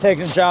stuff, started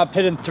taking a drop,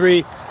 hitting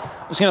 3.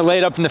 I was gonna lay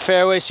it up in the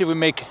fairway, see if we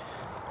make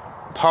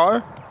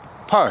par?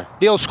 Par,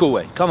 the old school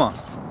way, come on.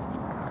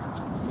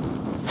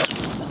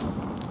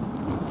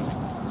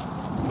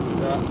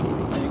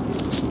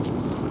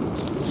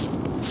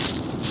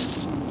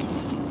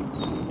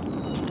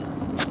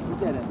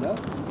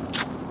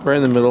 Right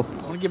in the middle.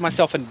 I want to give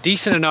myself a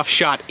decent enough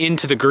shot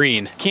into the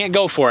green. Can't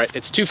go for it.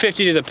 It's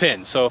 250 to the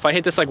pin. So if I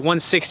hit this like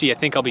 160, I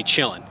think I'll be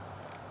chilling.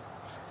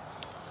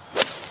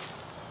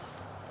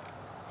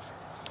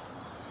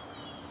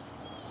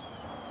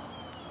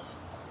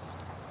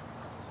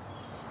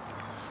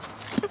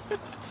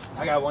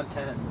 I got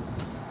 110.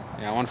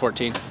 Yeah,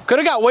 114. Could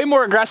have got way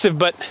more aggressive,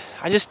 but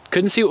I just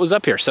couldn't see what was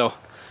up here. So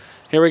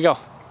here we go.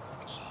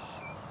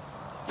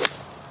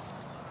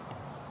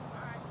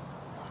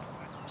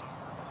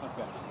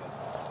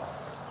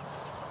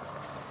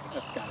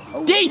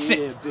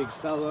 Decent! Yeah, big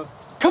fella.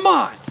 Come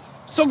on!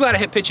 So glad I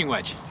hit pitching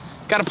wedge.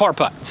 Got a par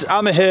putt. So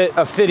I'm gonna hit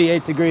a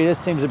 58 degree. This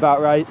seems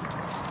about right.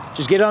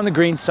 Just get it on the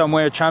green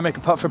somewhere. Try and make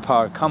a putt for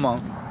par. Come on.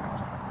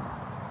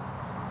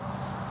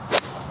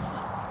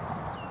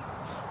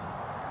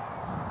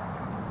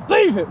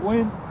 Leave it,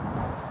 Win.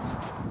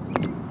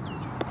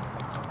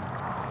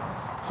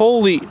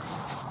 Holy.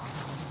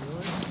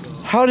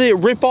 How did it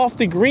rip off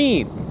the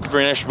green? For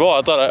an extra ball,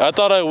 I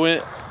thought I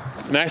went.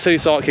 Max said he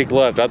saw it kick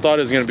left. I thought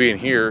it was gonna be in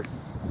here.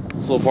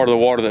 This little part of the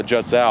water that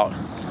juts out.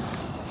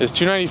 It's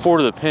 294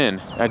 to the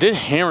pin. I did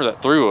hammer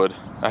that 3-wood.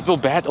 I feel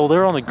bad. Oh,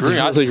 they're on the green.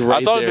 I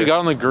thought if it got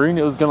on the green,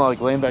 it was gonna like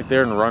land back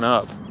there and run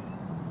up.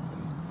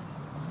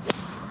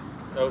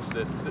 Oh,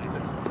 sit.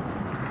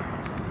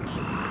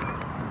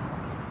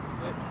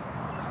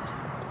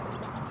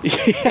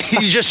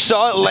 You just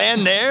saw it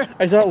land there?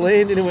 I saw it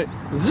land and it went...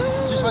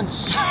 Just went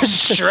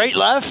straight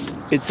left?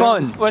 It's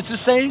fun. What's the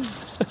saying?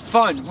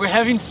 Fun. We're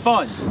having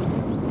fun.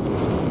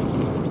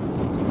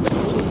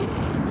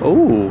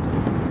 Oh.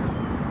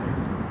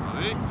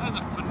 That's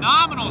a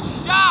phenomenal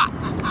shot!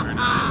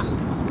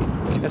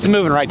 It's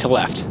moving right to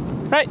left.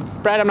 Right,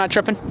 Brad, I'm not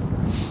tripping.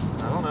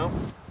 I don't know.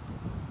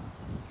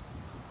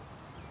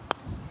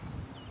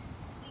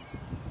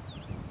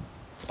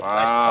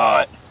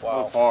 Wow.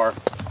 Wow. Par.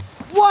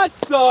 What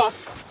the? All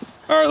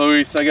right,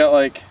 Luis, I got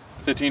like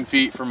 15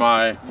 feet for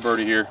my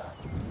birdie here.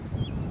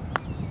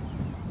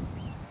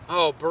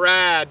 Oh,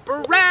 Brad.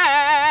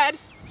 Brad!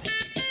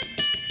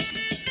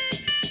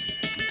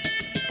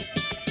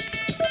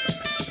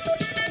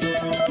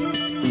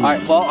 All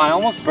right, well, I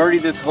almost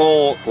birdied this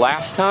hole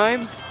last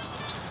time.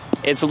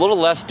 It's a little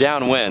less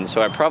downwind,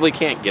 so I probably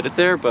can't get it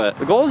there, but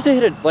the goal is to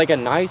hit it like a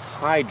nice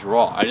high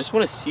draw. I just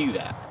want to see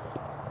that.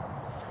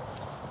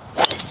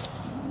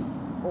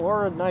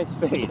 Or a nice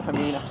fade. I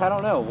mean, I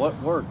don't know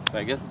what works.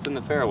 I guess it's in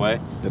the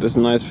fairway. It is a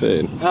nice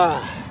fade.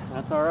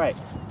 That's all right.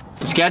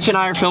 Sketch and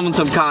I are filming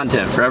some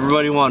content for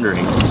everybody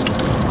wondering.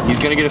 He's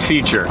gonna get a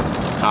feature.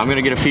 I'm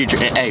gonna get a feature.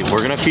 Hey,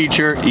 we're gonna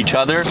feature each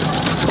other,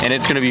 and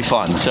it's gonna be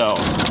fun. So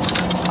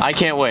I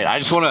can't wait. I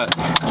just wanna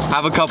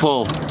have a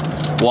couple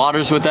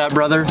waters with that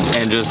brother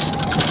and just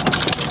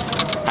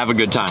have a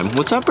good time.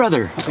 What's up,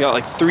 brother? We got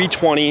like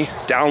 320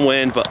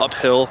 downwind, but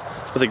uphill.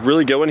 With like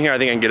really good one here, I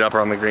think I can get up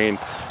around the green.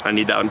 I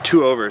need that one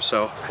 2 over,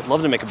 so I'd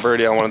love to make a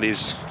birdie on one of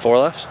these 4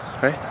 lefts,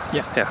 right?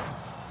 Yeah. Yeah.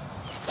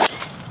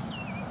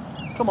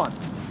 Come on,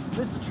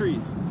 miss the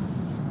trees.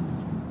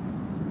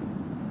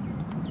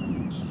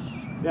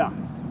 Yeah.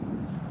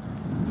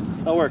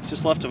 That'll work,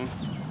 just left them.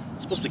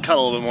 Supposed to cut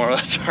a little bit more,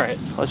 that's all right.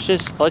 Let's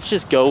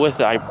just go with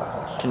I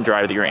can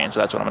drive the green, so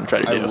that's what I'm gonna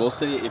try to do. I will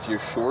say, if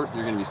you're short,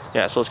 you're gonna be.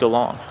 Yeah, so let's go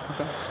long.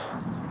 Okay.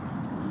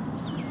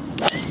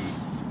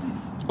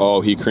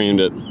 Oh, he creamed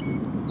it.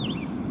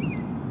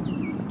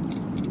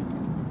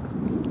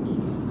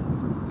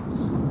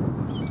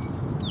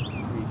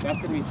 That's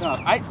gonna be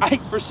tough. I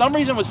for some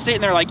reason was sitting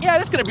there like, yeah,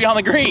 that's gonna be on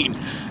the green.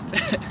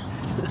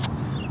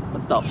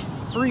 What the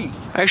freak?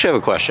 I actually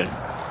have a question.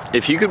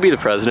 If you could be the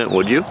president,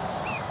 would you?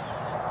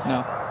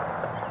 No.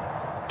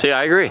 See,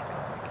 I agree.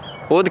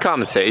 What would the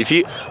comments say?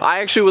 I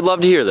actually would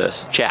love to hear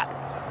this. Chat.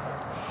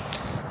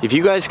 If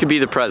you guys could be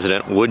the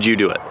president, would you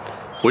do it?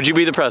 Would you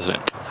be the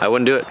president? I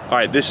wouldn't do it. All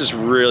right, this is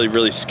really,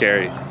 really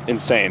scary,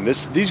 insane.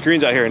 These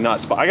greens out here are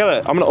nuts, but I'm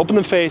gonna open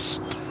the face.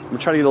 I'm gonna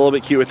try to get a little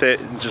bit cute with it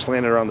and just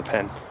land it around the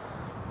pin.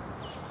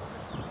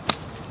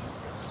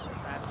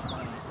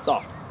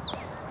 Soft.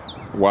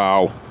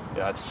 Wow.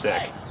 Yeah, that's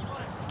sick.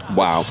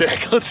 Wow. That's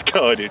sick, let's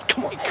go, dude,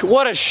 come on.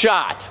 What a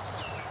shot.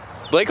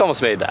 Blake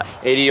almost made that.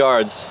 80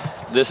 yards.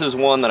 This is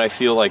one that I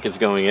feel like is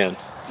going in.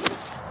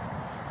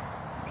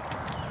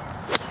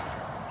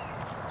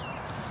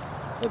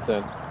 That's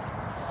in.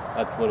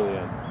 That's literally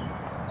in.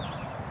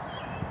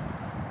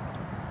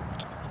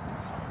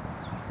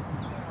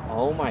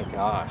 Oh my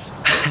gosh.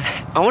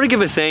 I want to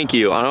give a thank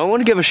you, and I want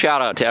to give a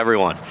shout out to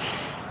everyone.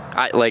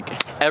 Like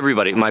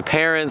everybody, my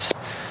parents,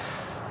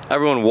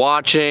 everyone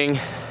watching.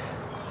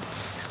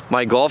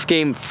 My golf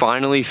game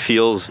finally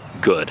feels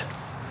good.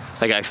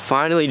 Like I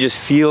finally just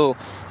feel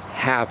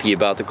happy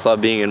about the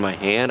club being in my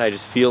hand. I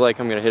just feel like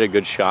I'm gonna hit a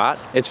good shot.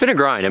 It's been a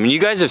grind. I mean, you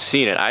guys have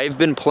seen it. I've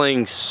been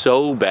playing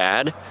so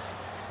bad,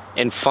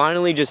 and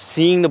finally just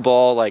seeing the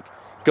ball like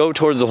go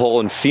towards the hole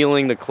and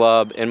feeling the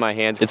club in my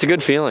hands. It's a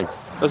good feeling.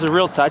 Those are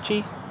real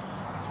touchy.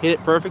 Hit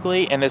it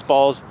perfectly, and this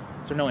ball's, is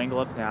there no angle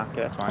up now?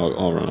 Okay, that's fine.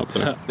 I'll run up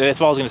there. This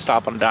ball's gonna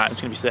stop on a dime. It's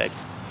gonna be sick.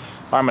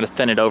 Or I'm gonna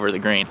thin it over the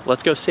green.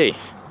 Let's go see.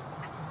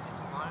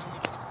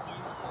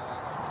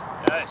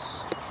 Nice.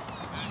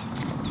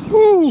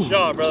 Woo!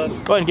 Shot, brother. Go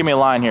ahead and give me a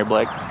line here,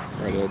 Blake.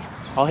 Right edge.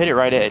 I'll hit it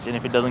right edge, and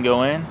if it doesn't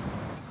go in,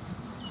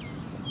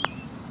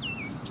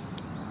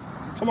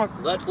 Come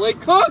on. Let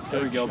Blake cook.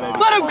 There we go, baby.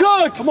 Let him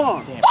cook. Come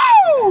on. damn.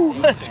 Woo!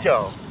 Let's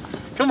go.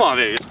 Come on,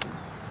 baby.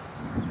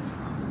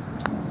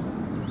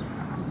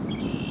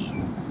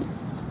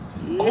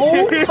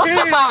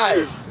 Oh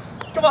my!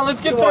 Come on,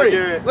 let's get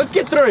three. Let's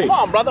get three. Come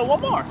on, brother,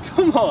 one more.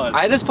 Come on.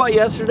 I had this putt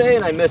yesterday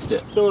and I missed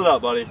it. Fill it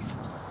up, buddy.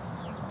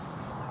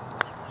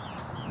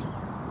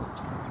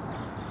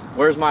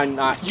 Where's mine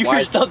not?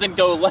 Yours doesn't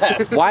go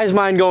left. Why is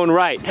mine going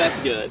right? That's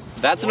good.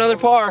 That's another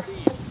par.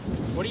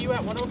 What are you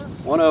at, 1 over?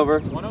 1 over.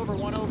 1 over,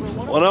 1 over, 1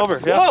 over. 1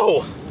 over, yeah.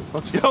 Whoa!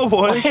 Let's go,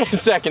 boys. Wait a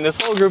second, this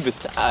whole group is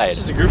tied. This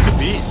is a group to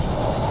beat.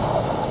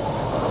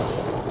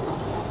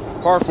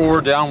 Par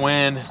 4,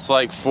 downwind. It's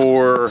like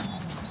probably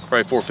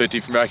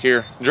 450 from back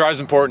here. Drive's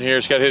important here.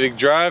 Just gotta hit a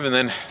drive, and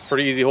then it's a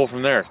pretty easy hole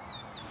from there.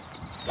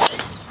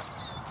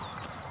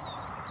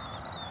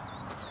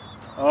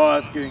 Oh,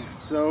 it's getting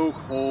so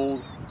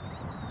cold.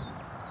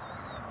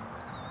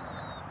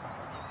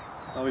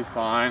 I'll be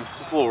fine. It's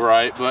just a little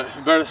right, but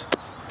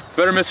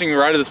better missing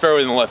right of this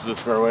fairway than the left of this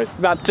fairway.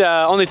 About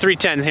only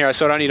 310 here,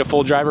 so I don't need a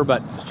full driver,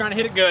 but just trying to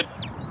hit it good.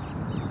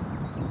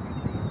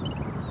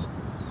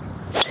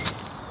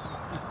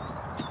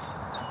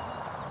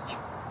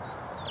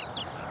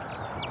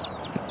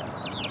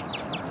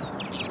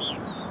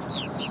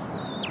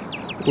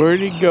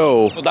 Where'd he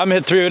go? I'm gonna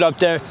hit 3 of it up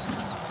there.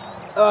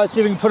 See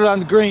if we can put it on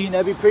the green.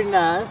 That'd be pretty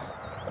nice.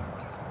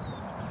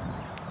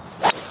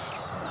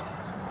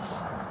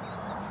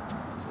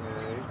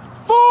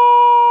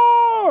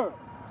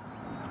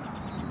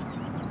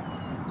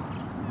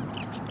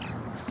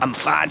 I'm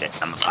gonna find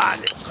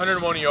it.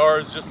 101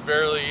 yards, just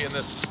barely in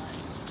this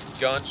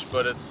gunch,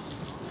 but it's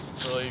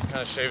really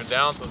kind of shaving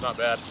down, so it's not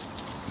bad.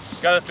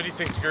 Got a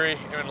 56 degree,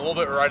 aiming a little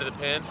bit right of the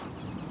pin.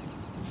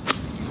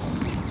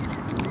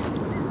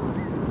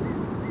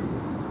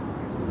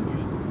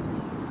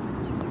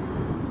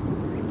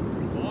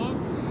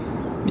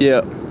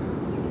 Yeah.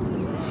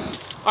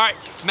 All right,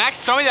 Max,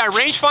 throw me that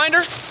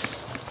rangefinder.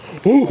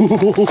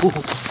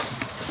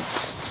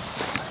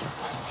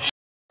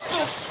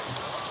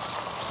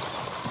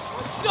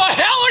 The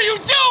hell are you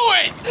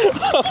doing?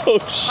 All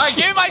right,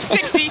 give me my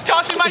 60.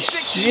 Toss me my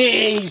 60.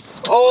 Jeez.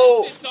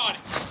 Oh. It's on it.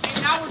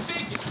 See, now we're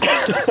thinking.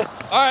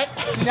 All right,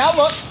 now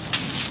look.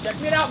 Check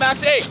me out,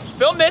 Max. Hey,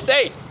 film this.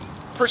 Hey,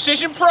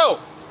 Precision Pro.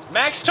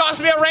 Max tossed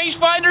me a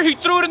rangefinder. He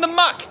threw it in the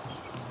muck.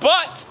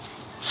 But,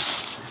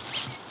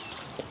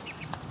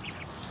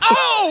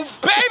 oh,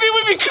 baby,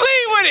 we be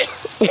clean with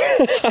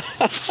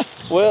it.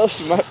 Well,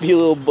 she might be a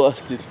little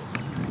busted.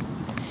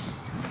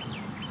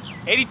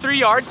 83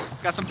 yards.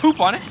 Got some poop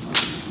on it.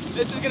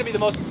 This is gonna be the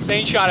most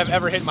insane shot I've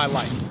ever hit in my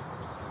life.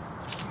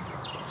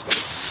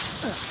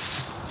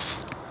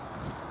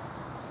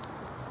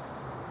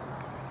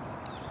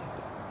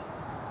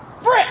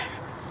 Britt!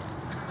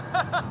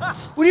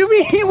 What do you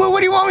mean? What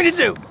do you want me to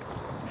do?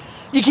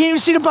 You can't even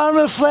see the bottom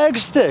of the flag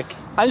stick.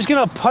 I'm just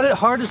gonna putt it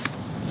hard as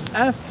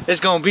F.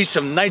 It's gonna be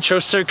some Nitro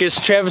Circus,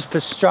 Travis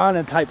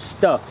Pastrana type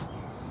stuff.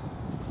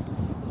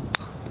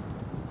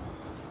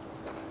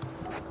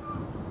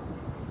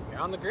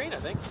 You're on the green, I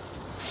think.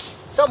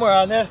 Somewhere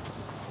on there.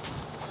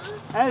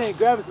 I didn't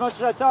grab as much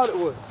as I thought it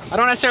would. I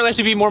don't necessarily have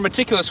to be more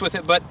meticulous with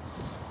it, but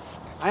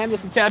I am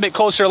just a tad bit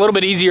closer, a little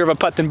bit easier of a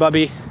putt than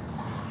Bubby.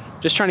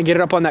 Just trying to get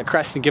it up on that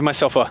crest and give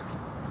myself a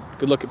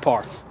good look at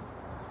par.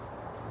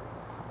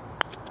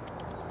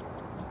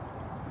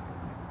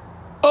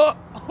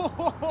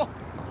 Oh!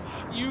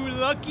 You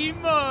lucky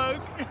mug.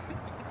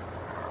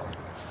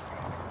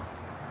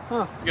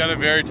 Huh. He's got a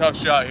very tough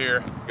shot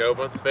here. Go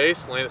up the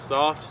face, land it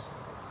soft.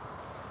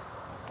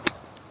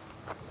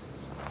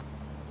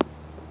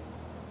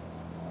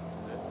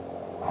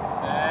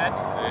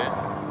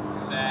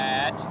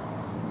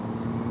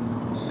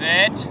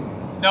 Sit.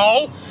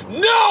 No.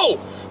 No.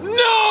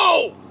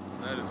 No.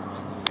 That is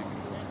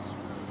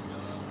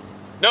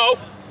No.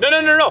 No.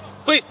 No. No. No.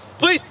 Please.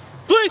 Please.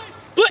 Please.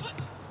 Please.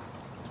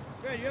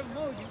 Good, you have a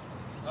mug.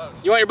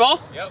 You want your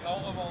ball? Yep.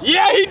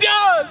 Yeah, he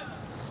does.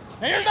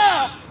 Here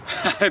now.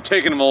 I'm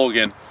taking a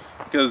mulligan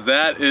because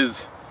that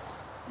is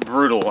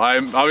brutal.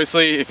 I'm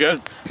obviously, if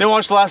you didn't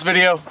watch the last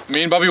video,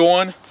 me and Bubby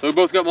won, so we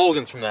both got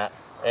mulligans from that.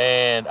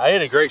 And I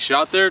hit a great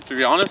shot there, to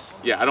be honest.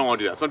 Yeah, I don't want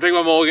to do that. So I'm taking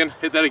my mulligan,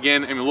 hit that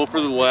again, aim a little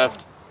further to the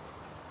left.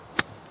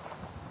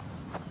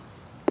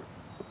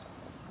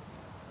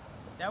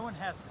 That one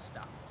has to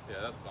stop. Yeah,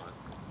 that's fine.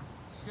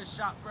 Good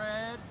shot,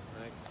 Fred.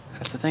 Thanks.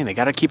 That's the thing. They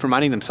got to keep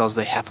reminding themselves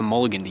they have a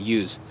mulligan to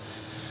use.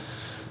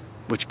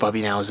 Which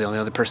Bubby now is the only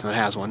other person that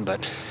has one,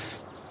 but.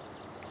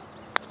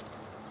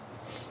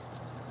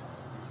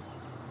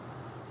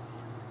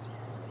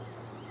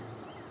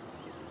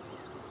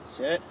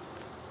 Shit.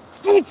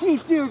 Don't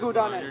you go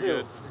down that You're hill.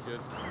 good. You're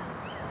good.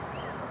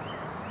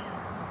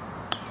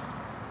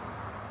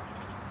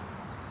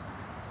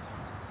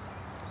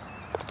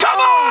 Come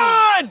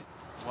on!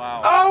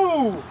 Wow.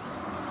 Oh!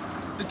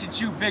 Look at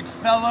you, big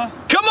fella.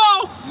 Come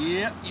on!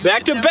 Yeah.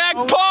 Back to back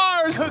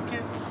pars! Cooking.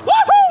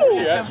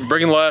 Woohoo! Yeah.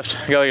 Breaking left,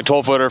 I got like a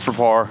 12-footer for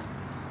par.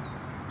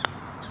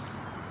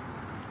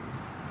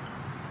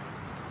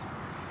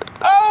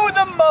 Oh,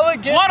 the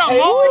mulligan. What a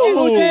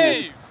mulligan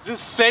save!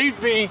 Just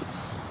save me.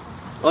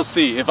 Let's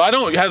see, if I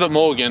don't have the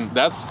mulligan,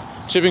 that's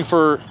chipping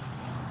for,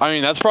 I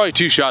mean, that's probably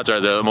 2 shots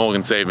right there. The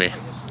mulligan saved me.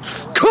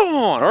 Come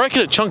on, or I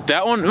could have chunked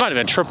that one. It might have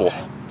been triple.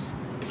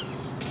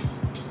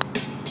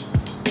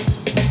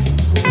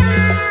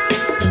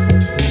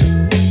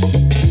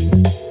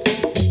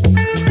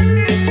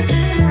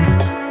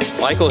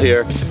 Michael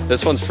here.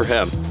 This one's for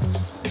him.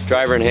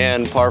 Driver in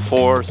hand, par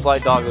 4,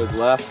 slight dog to his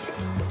left.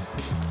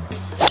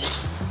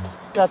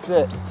 That's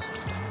it.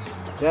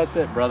 That's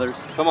it, brothers.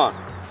 Come on.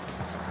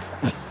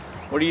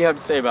 What do you have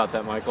to say about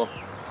that, Michael?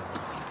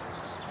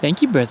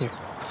 Thank you, brother.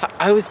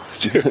 I was...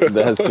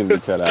 That's gonna be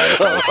cut out.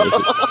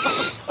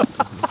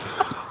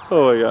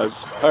 Oh my gosh.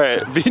 All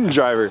right, being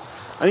driver.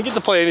 I didn't get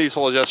to play any of these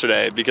holes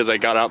yesterday because I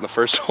got out in the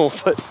first hole,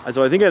 but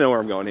so I think I know where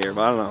I'm going here,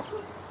 but I don't know.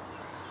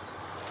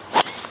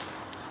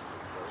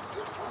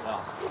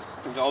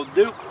 I'll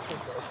do.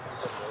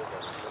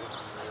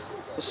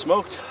 It's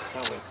smoked.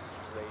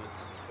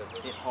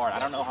 Hit hard. I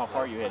don't know how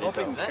far you hit I it. don't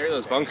think I Though. can carry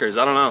those bunkers.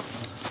 I don't know.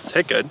 It's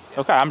hit good.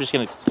 Okay, I'm just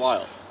gonna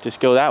Wild. just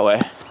go that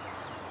way.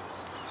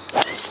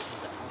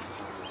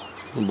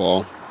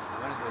 Ball.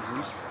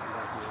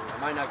 I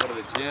might not go to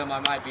the gym. I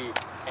might be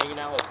hanging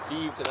out with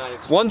Steve tonight.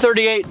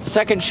 138,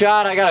 second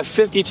shot. I got a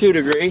 52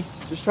 degree.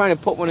 Just trying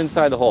to put one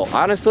inside the hole.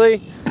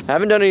 Honestly, I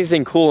haven't done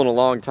anything cool in a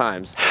long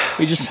time.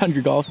 We just found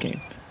your golf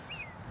game.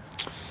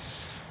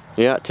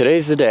 Yeah,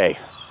 today's the day.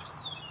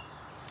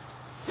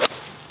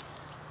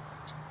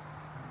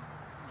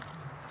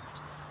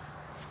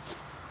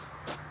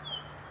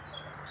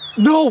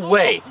 No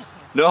way.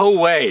 No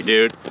way,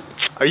 dude.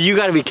 You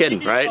gotta be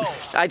kidding, right?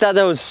 I thought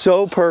that was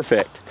so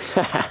perfect.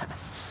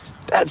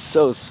 That's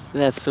so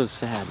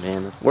sad,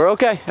 man. We're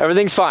okay,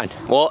 everything's fine.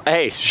 Well,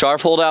 hey,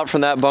 Sharf pulled out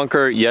from that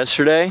bunker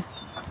yesterday.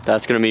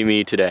 That's gonna be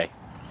me today.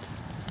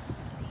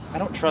 I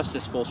don't trust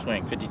this full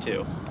swing,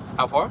 52.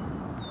 How far?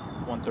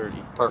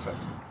 130. Perfect.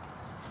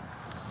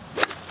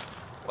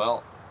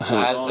 Well,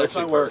 this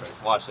might work.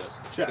 Watch this.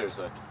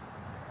 Seriously.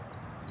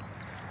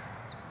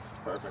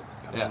 Perfect.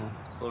 Yeah,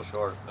 it's a little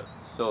short, but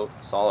still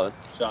solid.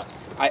 Shot.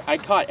 I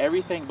caught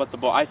everything but the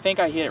ball. I think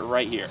I hit it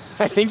right here.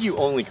 I think you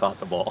only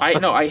caught the ball.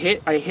 I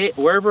hit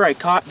wherever I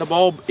caught the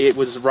ball, it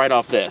was right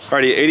off this.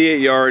 Alrighty,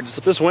 88 yards.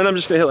 This wind, I'm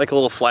just gonna hit like a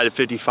little flight of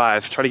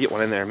 55. Try to get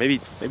one in there.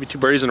 Maybe 2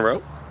 birdies in a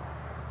row.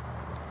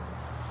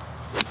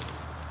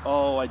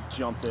 Oh, I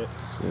jumped it.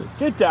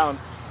 Get down.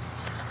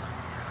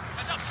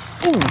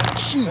 Oh,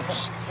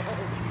 jeez.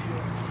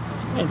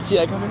 I didn't see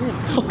that coming in.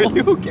 Are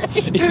you okay?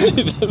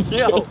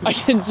 Yo, I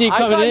didn't see it I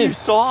coming thought in. you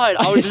saw it.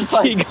 I was didn't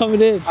just see it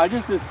coming in. I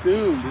just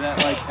assumed that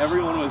like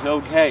everyone was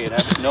okay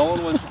and no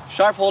one was.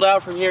 Sharp pulled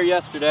out from here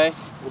yesterday.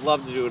 Would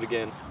love to do it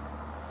again.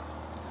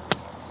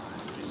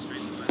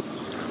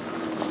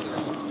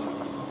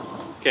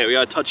 Okay, we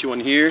got a touchy one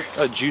here.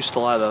 A juice to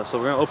lie though, so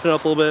we're gonna open it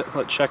up a little bit,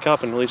 let it check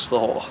up, and release the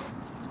hole.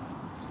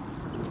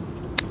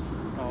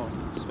 Oh,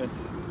 spin.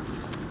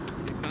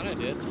 You kind of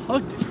did.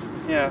 Hugged it.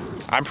 Yeah.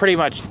 I'm pretty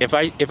much, if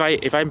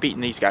I'm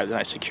beating these guys, then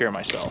I secure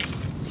myself.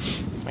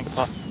 Make a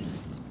putt.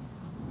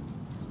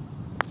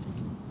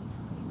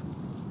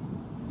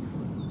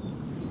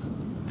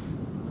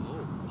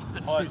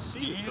 Oh,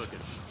 Steve's cooking.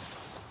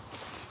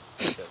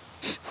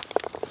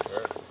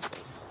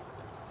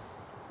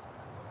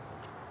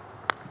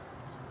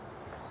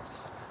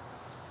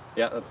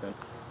 Yeah, that's him.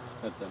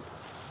 That's him.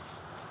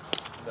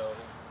 No.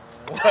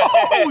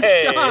 Oh,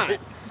 shot!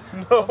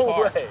 No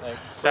way.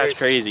 That's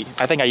crazy.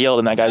 I think I yelled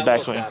in that guy's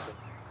backswing.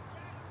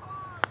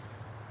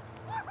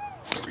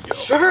 There we go.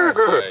 Sure.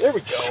 There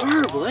we go.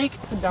 Sure, Blake.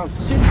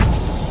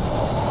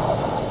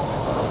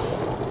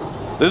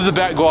 This is a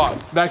back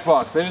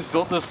box. They just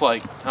built this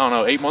like, I don't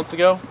know, 8 months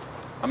ago.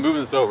 I'm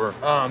moving this over.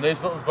 They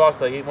just built this box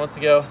like 8 months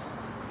ago.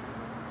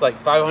 It's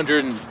like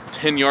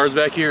 510 yards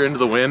back here into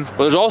the wind.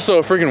 But there's also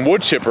a freaking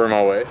wood chipper in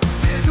my way.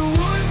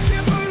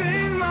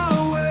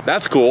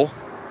 That's cool.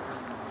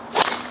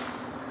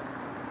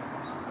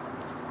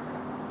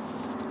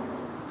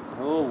 A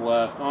little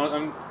left.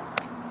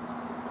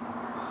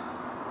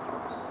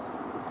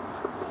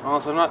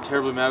 Honestly, I'm not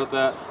terribly mad at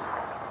that.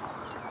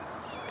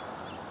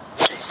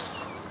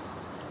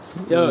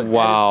 Dude,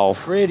 wow.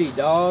 Pretty,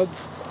 dog.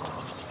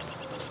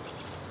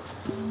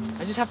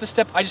 I just have to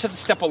step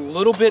a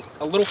little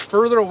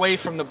further away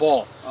from the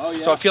ball. Oh,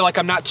 yeah. So I feel like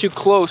I'm not too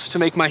close to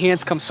make my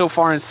hands come so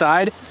far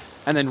inside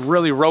and then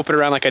really rope it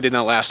around like I did in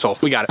that last hole.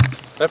 We got it.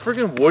 That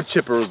freaking wood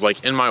chipper was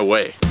like in my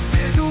way.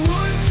 There's a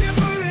wood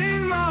chipper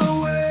in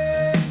my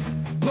way,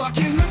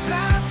 blocking the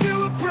path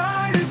to a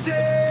brighter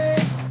day.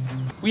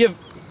 We have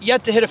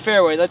yet to hit a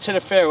fairway. Let's hit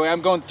a fairway.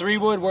 I'm going 3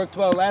 wood, worked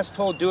well last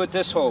hole, do it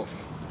this hole.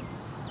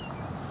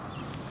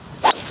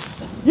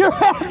 You're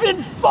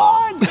having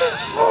fun!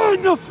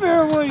 Find the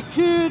fairway,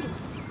 kid!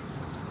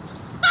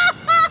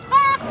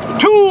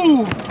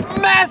 2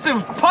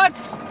 massive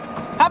putts!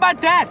 How about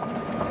that?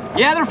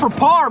 Yeah, they're for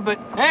par, but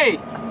hey,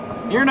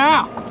 here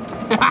now.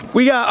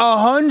 We got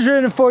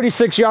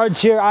 146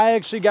 yards here. I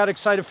actually got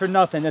excited for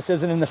nothing. This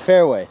isn't in the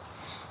fairway.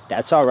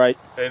 That's all right.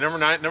 Hey, number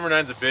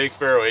 9's a big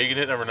fairway. You can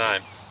hit number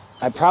 9.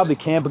 I probably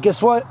can, but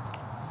guess what?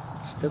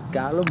 Still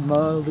got a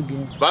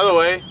mulligan. By the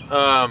way,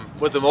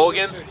 with the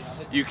mulligans,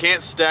 you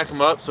can't stack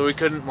them up, so we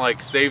couldn't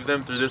like save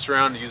them through this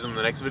round and use them in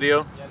the next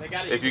video.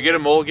 If you get a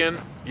mulligan,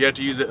 you have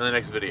to use it in the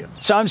next video.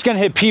 So I'm just gonna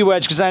hit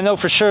P-wedge because I know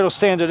for sure it'll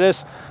stand to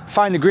this.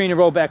 Find the green and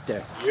roll back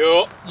there.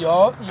 Yo.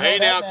 Hey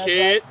now,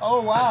 kid.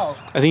 Oh, wow.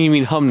 I think you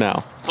mean hum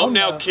now. Home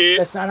now, kid.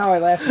 That's not how I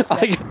laughed.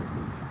 Stop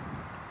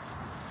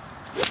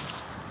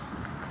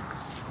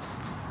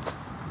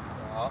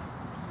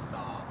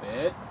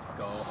it.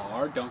 Go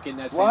hard. Don't get in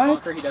that same What?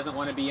 bunker. He doesn't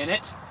want to be in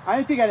it. I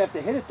didn't think I'd have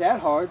to hit it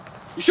that hard.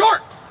 You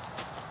short.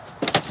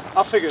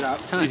 I'll figure it out.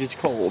 It is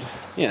cold.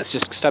 Yeah, it's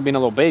just stop being a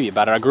little baby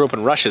about it. I grew up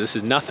in Russia. This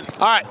is nothing.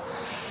 All right.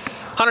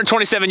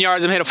 127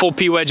 yards. I'm hit a full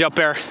P wedge up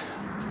there.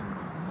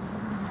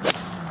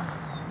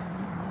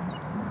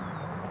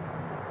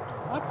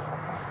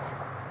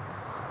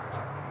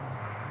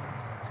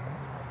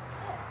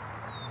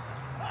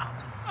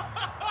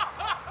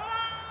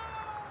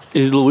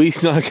 Is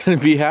Luis not going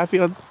to be happy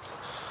on?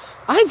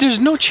 There's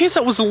no chance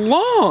that was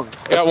long.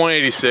 I got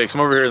 186. I'm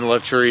over here in the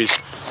left trees,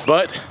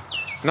 but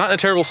not in a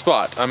terrible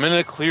spot. I'm in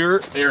a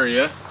clear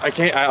area. I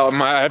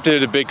have to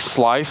hit a big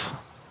slice.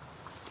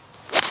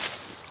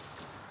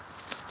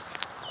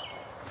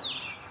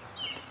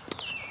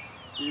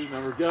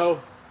 Number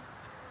go.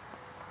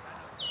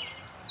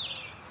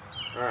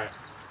 All right,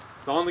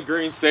 it's on the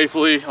green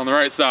safely on the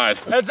right side.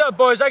 Heads up,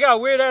 boys. I got a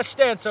weird ass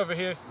stance over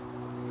here.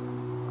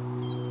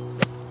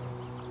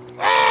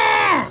 All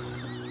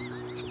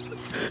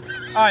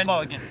right,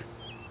 mulligan.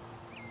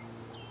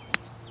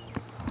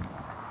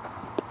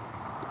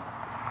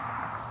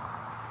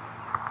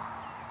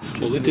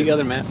 Pull it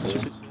together, Matt.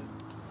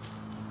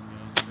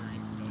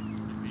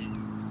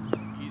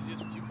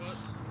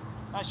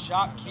 Nice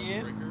shot,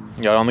 kid.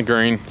 Got on the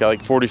green, got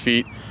like 40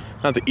 feet.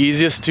 Not the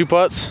easiest 2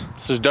 putts.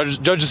 So judge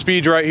the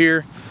speed right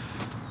here.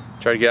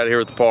 Try to get out of here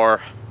with the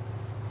par.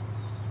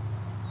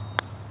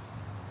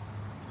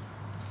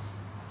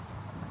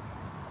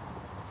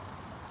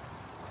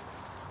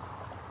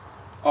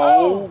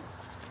 Oh.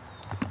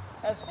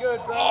 That's good,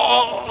 bro.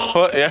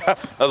 Oh, yeah,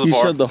 that was a He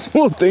par. shoved the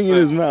whole thing in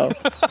his mouth.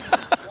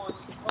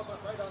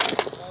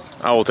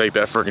 I will take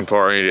that freaking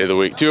par any day of the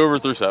week. 2 over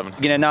through 7.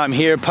 Again, now I'm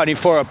here putting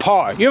for a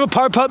par. You have a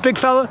par putt, big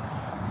fella?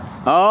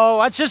 Oh,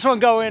 watch this one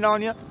go in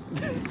on you.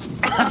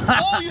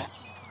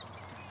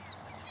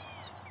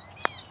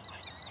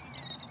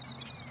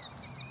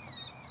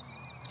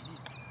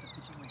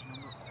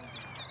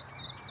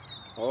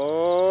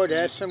 Oh,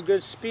 that's some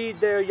good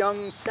speed there,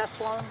 young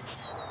Seswan.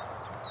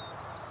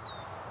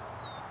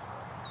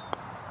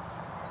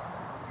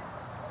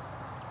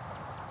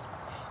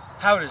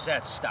 How does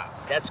that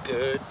stop? That's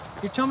good.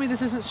 You tell me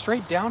this isn't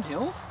straight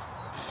downhill?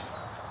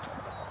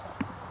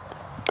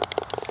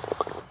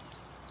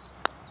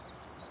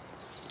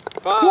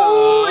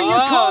 Oh, you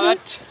caught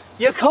it.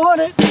 You caught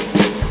it.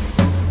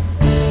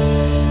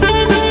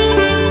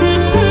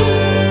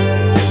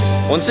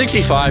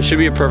 165 should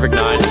be a perfect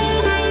 9.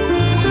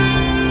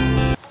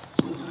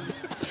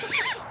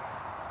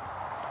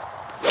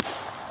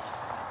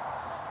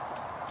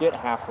 Get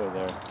halfway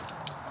there.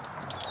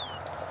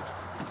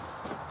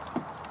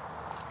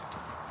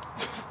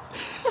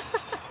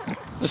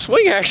 The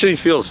swing actually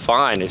feels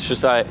fine. It's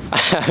just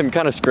I'm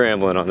kind of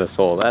scrambling on this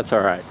hole. That's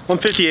all right.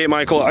 158,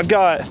 Michael. I've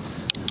got,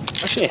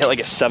 actually hit like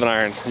a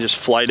 7-iron and just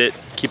flight it,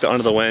 keep it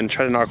under the wind,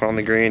 try to knock it on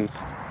the green.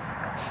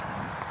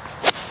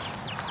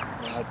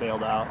 Yeah, I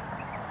bailed out.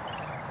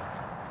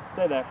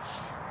 Stay there.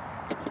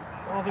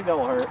 I don't think that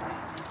will hurt.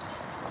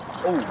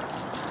 Oh,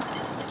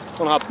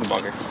 don't hop in the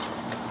bunker.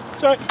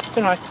 It's alright,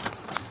 been high.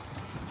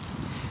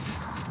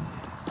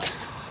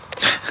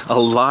 A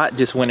lot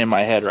just went in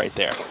my head right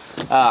there.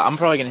 I'm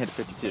probably gonna hit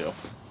 52.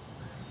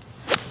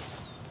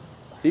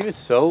 Steve is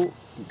so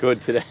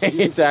good today.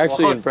 It's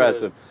actually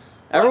impressive.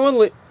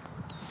 Everyone,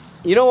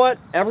 you know what?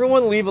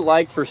 Everyone leave a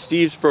like for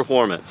Steve's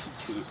performance.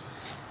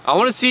 I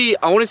want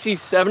to see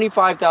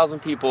 75,000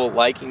 people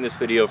liking this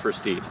video for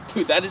Steve.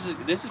 Dude, this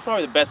is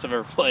probably the best I've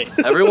ever played.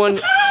 Everyone,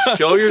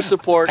 show your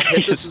support.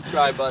 Hit the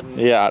subscribe button.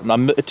 Yeah,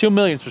 2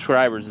 million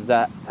subscribers is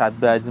that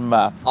bad in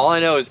my. All I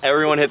know is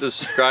everyone hit the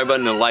subscribe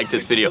button and like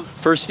this video.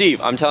 For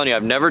Steve, I'm telling you,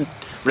 I've never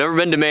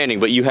been demanding,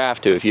 but you have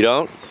to. If you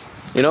don't,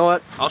 you know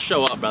what? I'll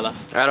show up, brother.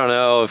 I don't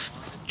know if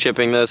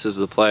chipping this is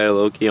the play.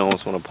 Low-key, I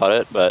almost want to putt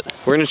it, but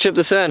we're gonna chip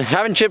this in.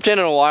 Haven't chipped in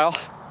a while.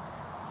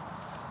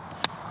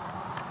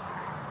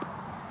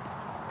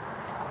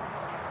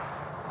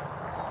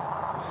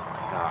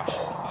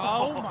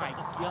 Oh my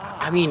god.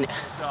 I mean,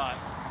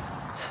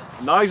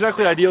 Not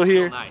exactly ideal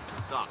here. nice.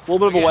 A little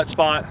bit of a wet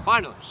spot.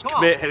 Finally, come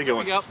on. Commit, hit a good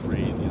one. Here we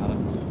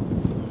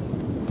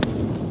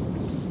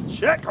go.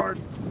 Check hard.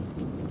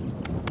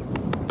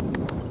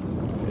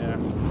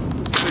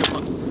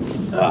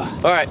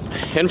 All right,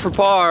 in for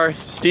par.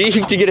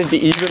 Steve to get it to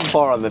even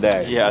par on the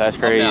day. Yeah, that's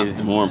crazy.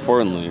 And more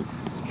importantly,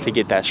 To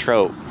get that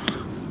stroke,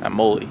 that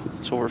muley.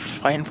 That's what we're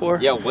fighting for.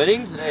 Yeah,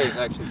 winning today is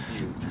actually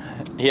huge.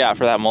 Yeah,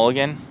 for that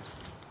mulligan.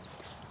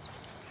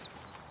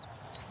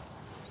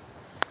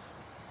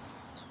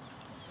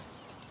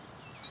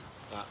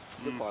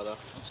 Good par though.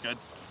 That's good.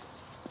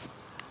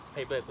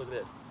 Hey, babe, look at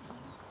this.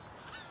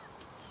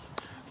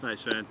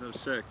 Nice, man. That was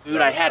sick. Dude,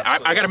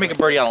 I gotta make a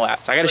birdie on the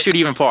last. I gotta shoot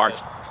even par.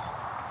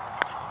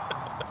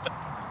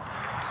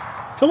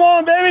 Come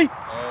on, baby.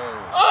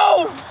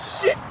 Oh,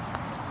 shit.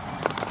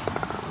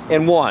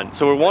 And 1.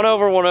 So we're 1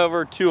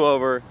 over, 2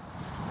 over.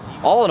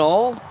 All in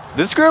all,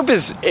 this group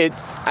is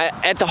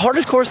at the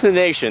hardest course in the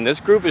nation. This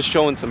group is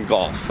showing some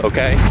golf.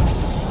 Okay.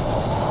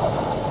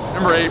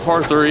 Number 8,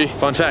 par 3.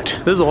 Fun fact,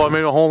 this is the hole I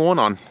made a hole-in-one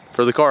on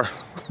for the car.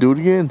 let's do it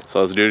again.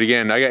 So let's do it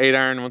again. I got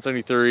 8-iron,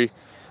 173.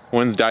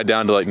 Winds died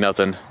down to like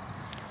nothing.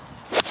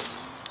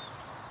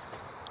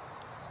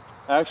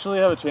 I actually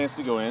have a chance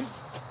to go in.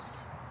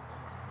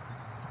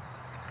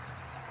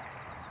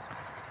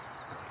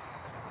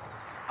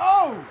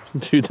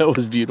 Dude, that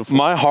was beautiful.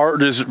 My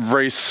heart just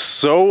raced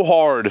so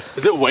hard.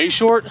 Is it way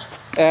short?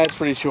 Yeah, it's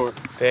pretty short.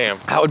 Damn.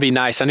 That would be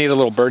nice. I need a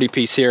little birdie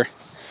piece here.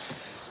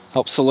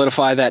 Help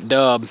solidify that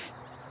dub.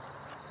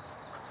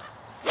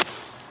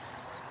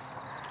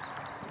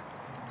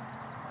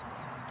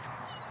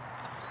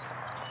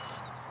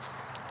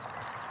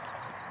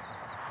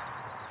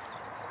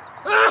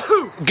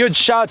 Good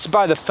shots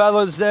by the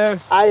fellas there.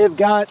 I have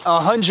got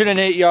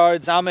 108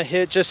 yards. I'm gonna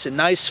hit just a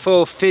nice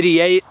full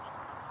 58.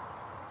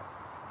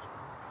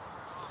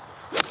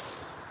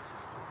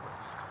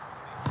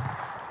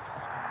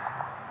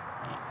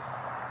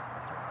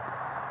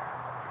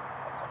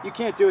 You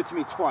can't do it to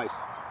me twice.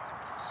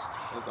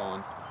 It's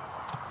on.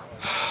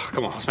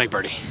 Come on, let's make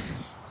birdie.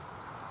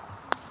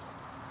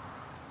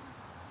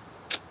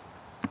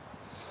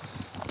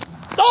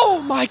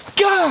 Oh my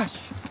gosh!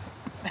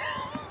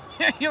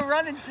 are you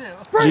running to?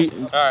 All right,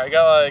 I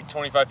got like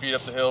 25 feet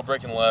up the hill,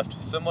 breaking left.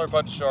 Similar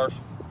putt to Sharf.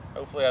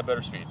 Hopefully I have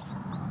better speed.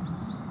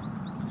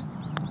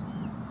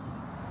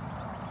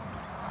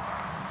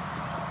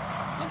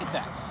 Look at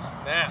that.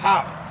 Snap.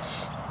 How?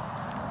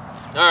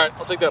 All right,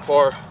 I'll take that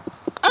par.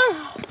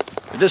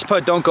 If this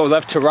putt don't go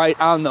left to right,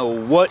 I don't know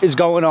what is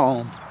going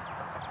on.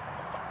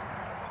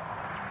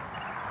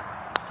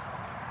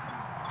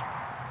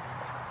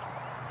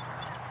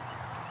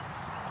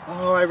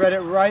 Oh, I read it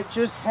right.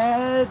 Just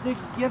had to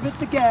give it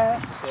the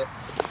gas.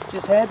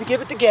 Just had to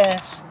give it the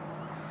gas.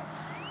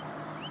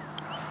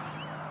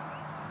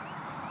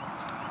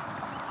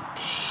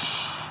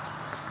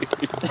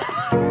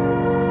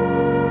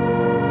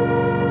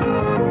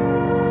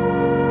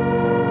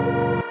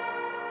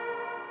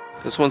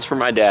 This one's for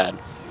my dad.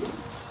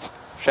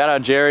 Shout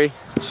out Jerry.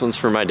 This one's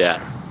for my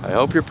dad. I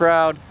hope you're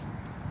proud.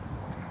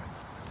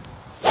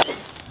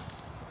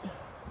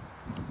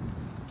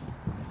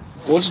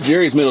 What's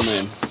Jerry's middle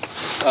name?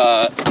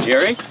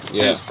 Jerry?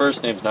 Yeah. His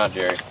first name's not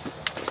Jerry.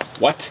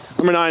 What?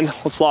 Number 9,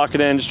 let's lock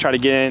it in, just try to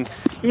get in.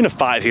 Even a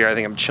 5 here, I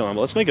think I'm chilling,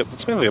 but let's make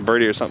like a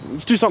birdie or something.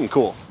 Let's do something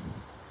cool.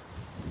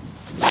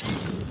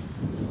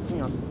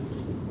 Hang on.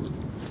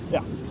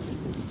 Yeah.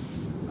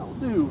 That'll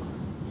do.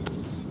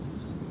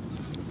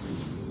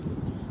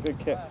 Good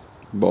kick.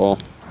 Ball.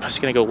 I'm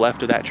just gonna go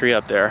left of that tree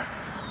up there.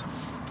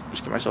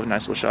 Just get myself a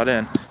nice little shot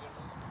in.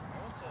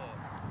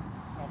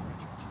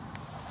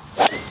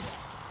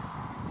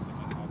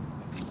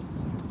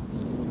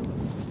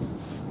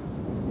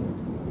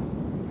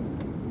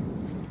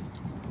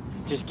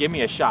 Just give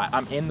me a shot.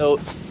 I'm in those.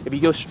 If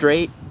you go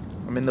straight,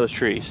 I'm in those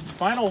trees.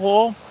 Final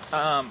hole.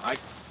 I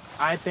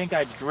think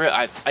I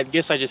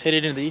guess I just hit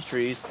it into these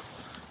trees.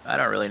 I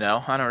don't really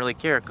know. I don't really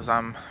care because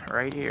I'm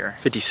right here.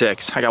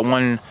 56. I got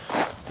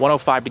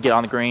 105 to get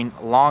on the green.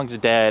 Long's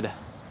dead.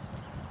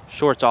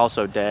 Short's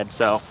also dead.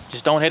 So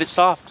just don't hit it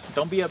soft.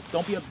 Don't be a.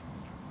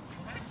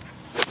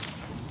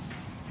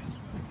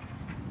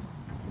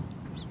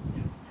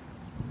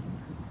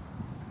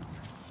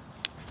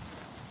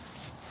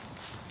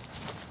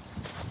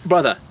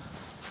 Brother.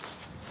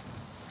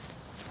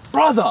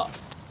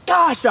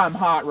 Gosh, I'm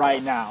hot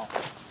right now.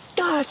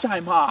 Gosh,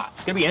 I'm hot.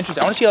 It's gonna be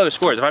interesting. I wanna see how the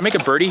scores. If I make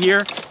a birdie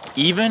here,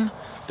 even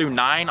through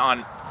 9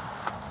 on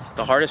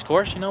the hardest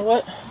course, you know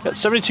what? Got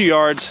 72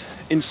 yards,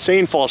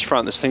 insane false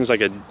front. This thing's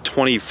like a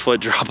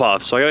 20-foot drop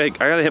off. So I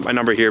gotta hit my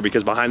number here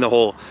because behind the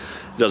hole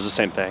it does the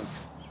same thing.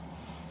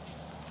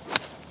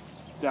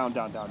 Down,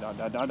 down, down, down,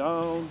 down, down,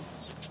 down.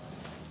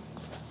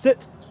 Sit.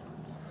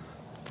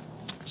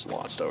 Just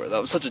launched over.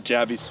 That was such a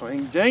jabby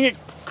swing. Dang it,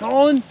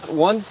 Colin.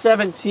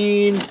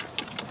 117.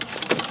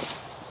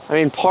 I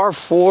mean, par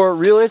 4,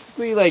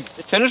 realistically, like,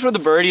 finish with a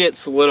birdie, it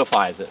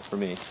solidifies it for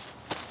me.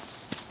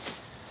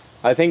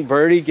 I think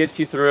birdie gets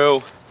you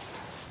through.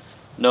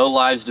 No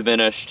lives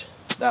diminished.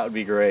 That would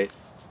be great.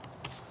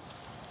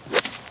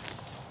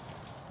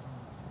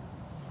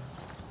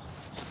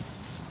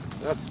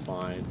 That's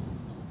fine.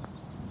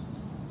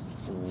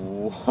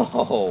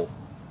 Whoa.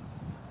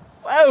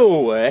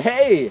 Whoa,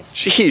 hey.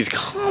 Jeez,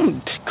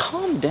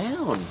 calm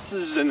down.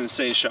 This is an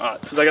insane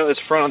shot because I got this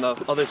front on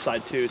the other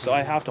side too, so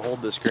I have to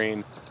hold this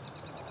green.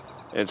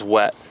 And it's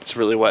wet. It's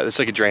really wet. It's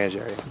like a drainage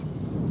area.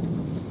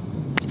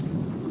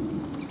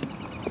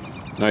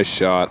 Nice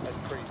shot. That's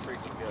pretty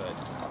freaking good.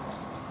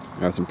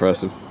 That's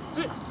impressive.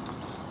 Sit.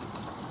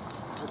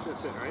 That's gonna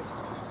sit, right?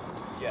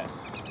 Yes.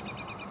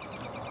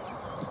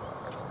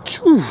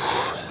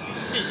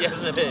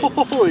 Yes, it is.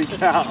 Holy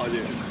cow,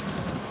 dude.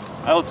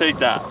 I will take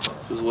that.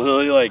 This is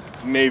literally like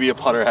maybe a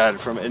putter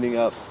head from ending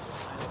up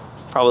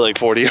probably like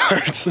 40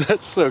 yards.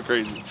 That's so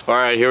crazy. All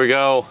right, here we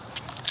go.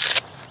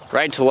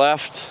 Right to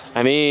left.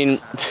 I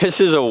mean, this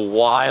is a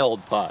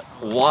wild putt.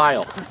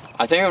 Wild.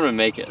 I think I'm gonna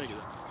make it.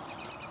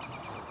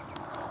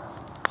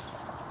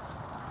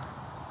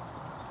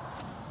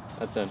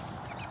 That's in.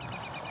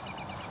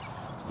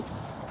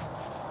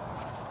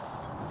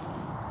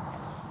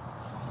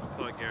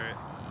 Come on, Garrett.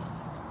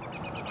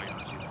 Oh my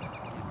gosh,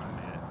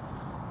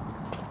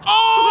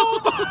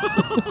 Oh!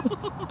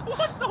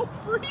 What the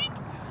freak?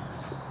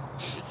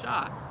 Good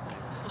shot.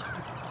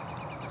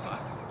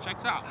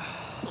 Checks out.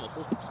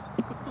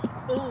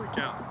 Holy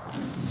cow.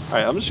 All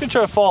right, I'm just gonna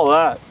try to follow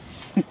that.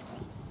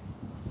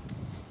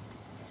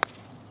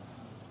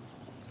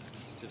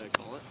 Did I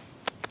call it?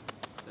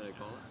 Did I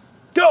call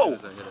it? Go!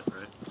 Did I hit it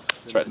right?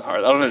 It's right in the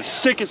heart. That was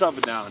sick as up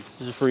and down.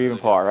 This is for even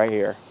par right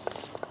here.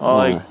 All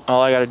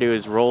I gotta do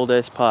is roll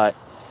this putt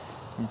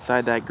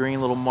inside that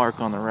green little mark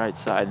on the right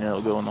side and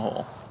it'll go in the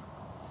hole.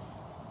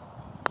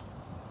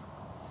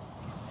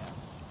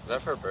 Is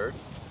that for a bird?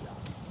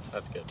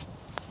 That's good.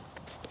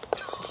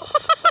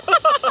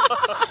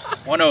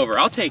 1 over,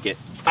 I'll take it.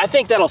 I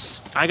think that'll,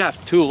 I got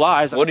 2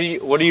 lives. What are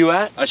you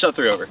at? I shot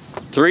 3 over.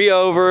 3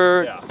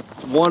 over, Yeah.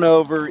 1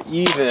 over,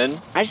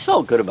 even. I just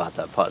felt good about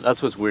that putt.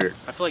 That's what's weird.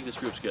 I feel like this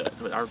group's good.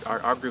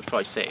 Our group's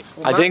probably safe.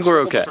 I think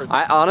we're okay.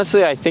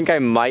 I think I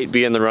might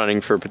be in the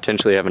running for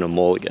potentially having a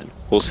mulligan.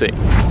 We'll see.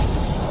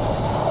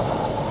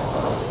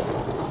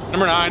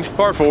 Number 9,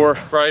 par 4,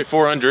 probably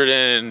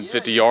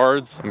 450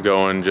 yards. I'm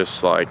going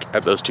just like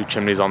at those 2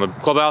 chimneys on the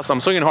clubhouse. I'm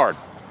swinging hard.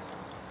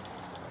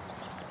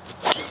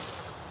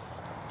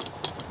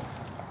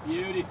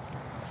 Beauty.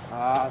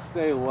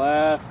 Stay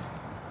left.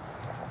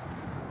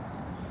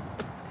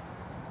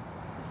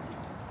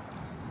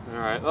 All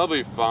right, that'll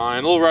be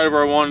fine. A little right of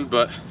where I wanted,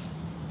 but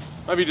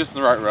might be just in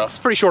the right rough. It's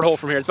a pretty short hole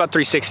from here. It's about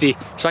 360.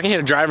 So I can hit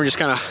a driver and just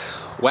kind of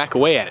whack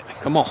away at it.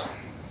 Come on.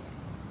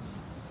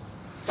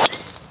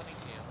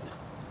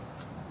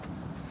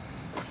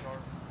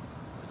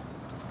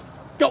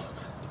 Go.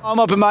 I'm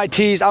up in my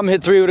tees. I'm gonna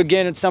hit 3 wood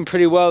again. It's done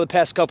pretty well the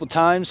past couple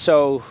times,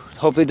 so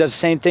hopefully it does the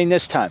same thing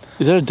this time.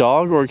 Is that a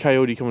dog or a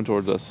coyote coming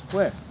towards us?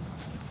 Where?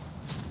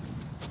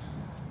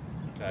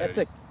 That's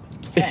a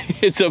cat.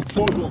 It's a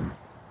poodle.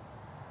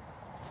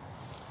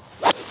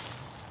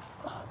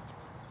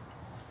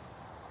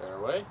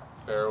 Fairway,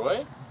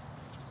 fairway,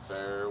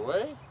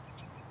 fairway.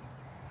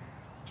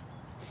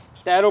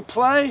 That'll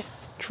play.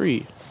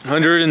 Tree.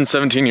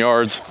 117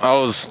 yards. I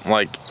was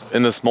like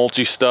in this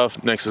mulchy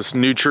stuff next to this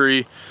new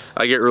tree.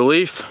 I get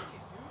relief.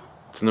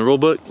 It's in the rule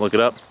book, look it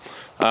up.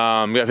 We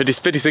got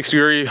 56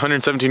 degree,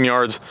 117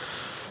 yards.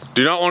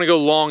 Do not want to go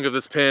long of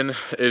this pin.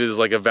 It is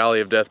like a valley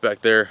of death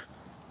back there.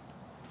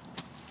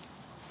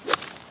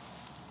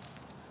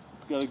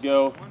 Gotta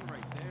go. One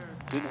right there.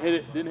 Didn't hit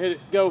it, didn't hit it.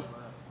 Go.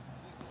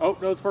 Oh,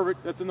 no, it's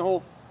perfect. That's in the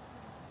hole.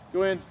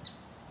 Go in.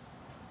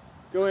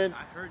 Go in.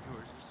 I heard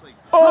yours. Just like,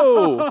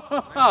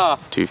 Oh!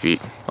 2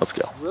 feet. Let's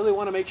go. Really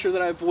want to make sure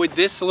that I avoid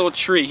this little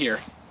tree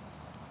here.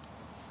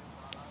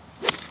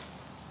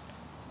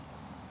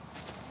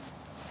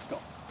 Go.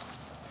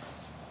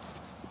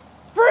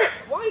 Frick!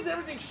 Why is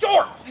everything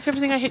short? Why is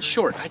everything I hit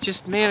short? I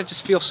just, man, it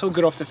just feels so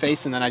good off the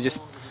face, and then I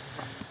just,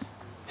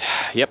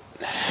 yep.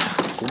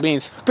 Cool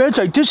beans. Brad's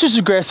like, this is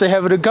the grass they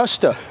have at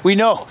Augusta. We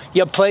know.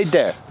 You played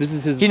there. This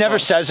is his. He never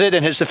says it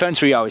in his defense.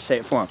 We always say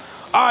it for him.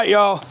 All right,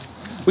 y'all.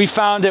 We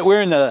found it.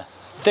 We're in the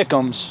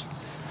thickums.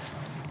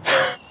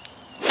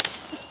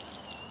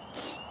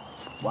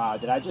 Wow,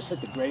 did I just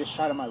hit the greatest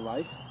shot of my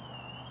life?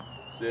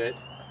 sit.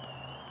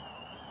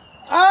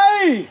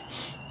 Hey!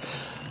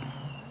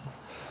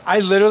 I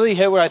literally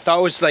hit what I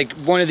thought was like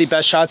one of the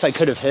best shots I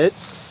could have hit.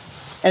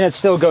 And it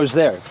still goes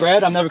there.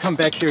 Brad, I'm never coming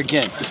back here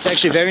again. It's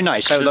actually very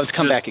nice. I would love to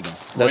come back again.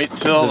 Wait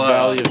till the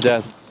valley of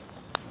death.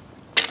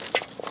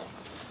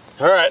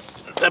 All right,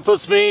 that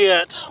puts me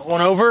at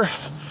 1 over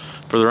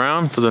for the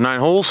round, for the 9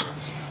 holes.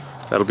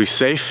 That'll be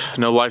safe.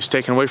 No life's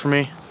taken away from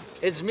me.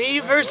 It's me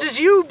versus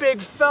you, big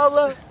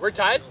fella. We're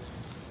tied?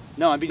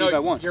 No, I'm beating you by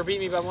 1. You're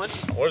beating me by 1?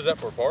 What is that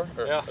for, par?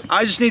 Yeah.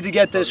 I just need to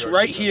get this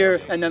right here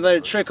and then let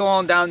it trickle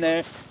on down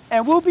there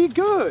and we'll be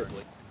good.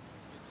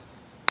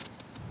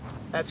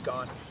 That's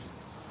gone.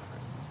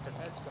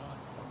 That's gone.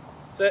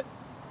 Sit.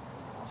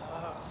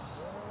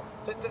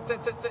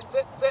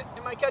 Sit.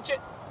 You might catch it.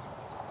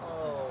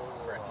 Oh,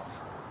 frick.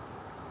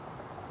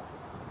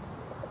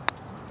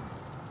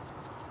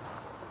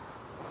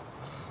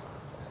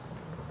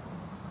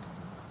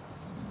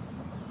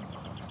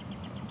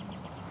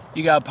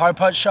 You got a par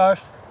putt,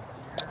 Sharf?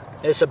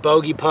 It's a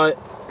bogey putt.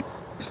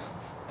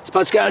 This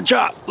putt's got to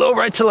drop, a little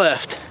right to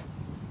left.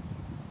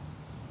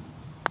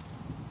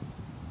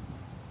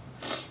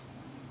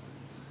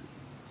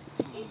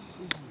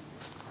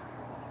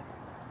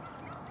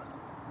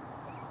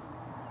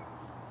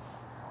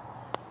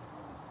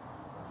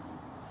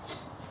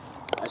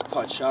 Nice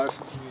putt, Sharf.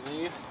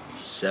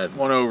 7.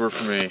 1 over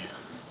for me.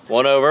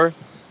 1 over,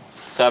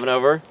 7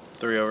 over,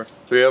 3 over.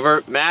 3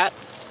 over. Matt?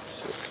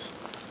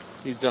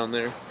 He's down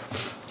there.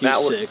 Matt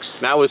was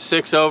 6. Matt was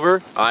 6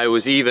 over. I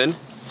was even.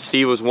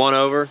 Steve was 1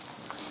 over.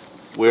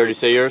 We already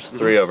say yours?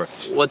 3 over.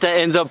 What that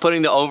ends up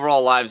putting the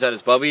overall lives at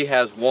is Bubby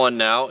has 1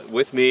 now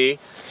with me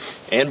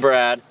and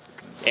Brad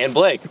and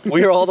Blake.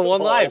 We are all the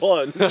 1 lives.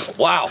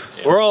 Wow.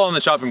 We're all on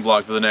the chopping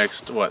block for the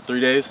next, what,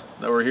 3 days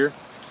that we're here?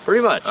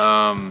 Pretty much.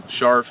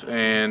 Sharf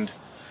and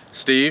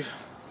Steve.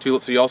 So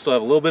you also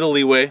have a little bit of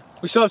leeway.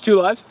 We still have 2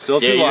 lives?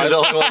 Still have 2 you're lives. the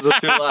only ones with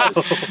 2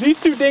 lives. These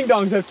 2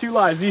 ding-dongs have 2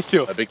 lives, these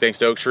 2. A big thanks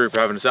to Oak Tree for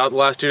having us out the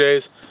last 2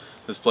 days.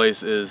 This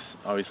place is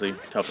obviously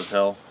tough as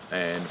hell,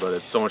 but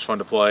it's so much fun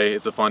to play.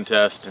 It's a fun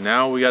test. And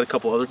now we got a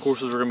couple other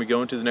courses we're gonna be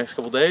going to the next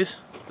couple days.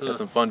 Got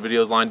some fun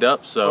videos lined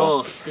up,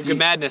 so. Oh, good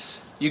madness.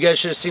 You guys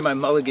should have seen my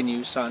mulligan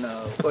use on,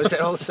 what was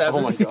that, hole 7?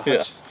 Oh my gosh.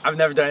 Yeah. I've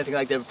never done anything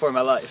like that before in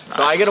my life.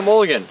 So I get a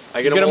mulligan.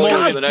 I get a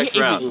mulligan in the next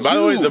round. By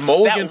the way, the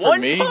mulligan That for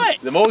one me, putt!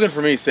 the mulligan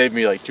for me saved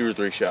me like 2 or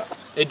 3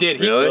 shots. It did.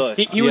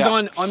 Really? He was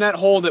on that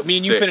hole that me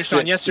and you 6, finished on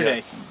 6,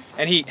 yesterday.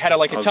 And he had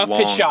like a was tough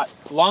pitch long. shot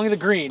along the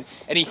green,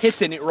 and he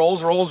hits it, and it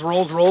rolls,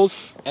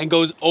 and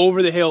goes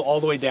over the hill all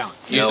the way down.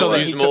 Used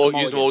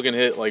mulligan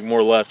hit like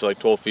more left, like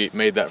 12 feet,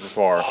 made that for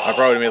par. I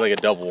probably made like a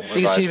double. I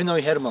think it's even though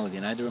he had a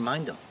mulligan, I had to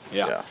remind him.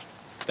 Yeah.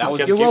 That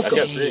was You're welcome.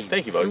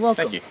 Thank you, buddy. You're welcome.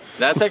 Thank you.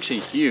 That's actually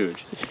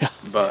huge. Yeah.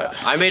 But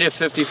I made a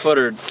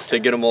 50-footer to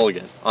get a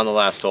mulligan on the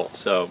last hole.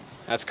 So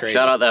That's crazy.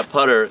 shout out that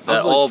putter,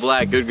 that all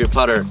black Good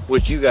putter,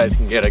 which you guys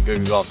can get at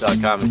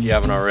goodgolf.com if you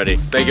haven't already.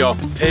 Thank you all.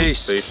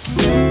 Peace.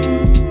 Peace.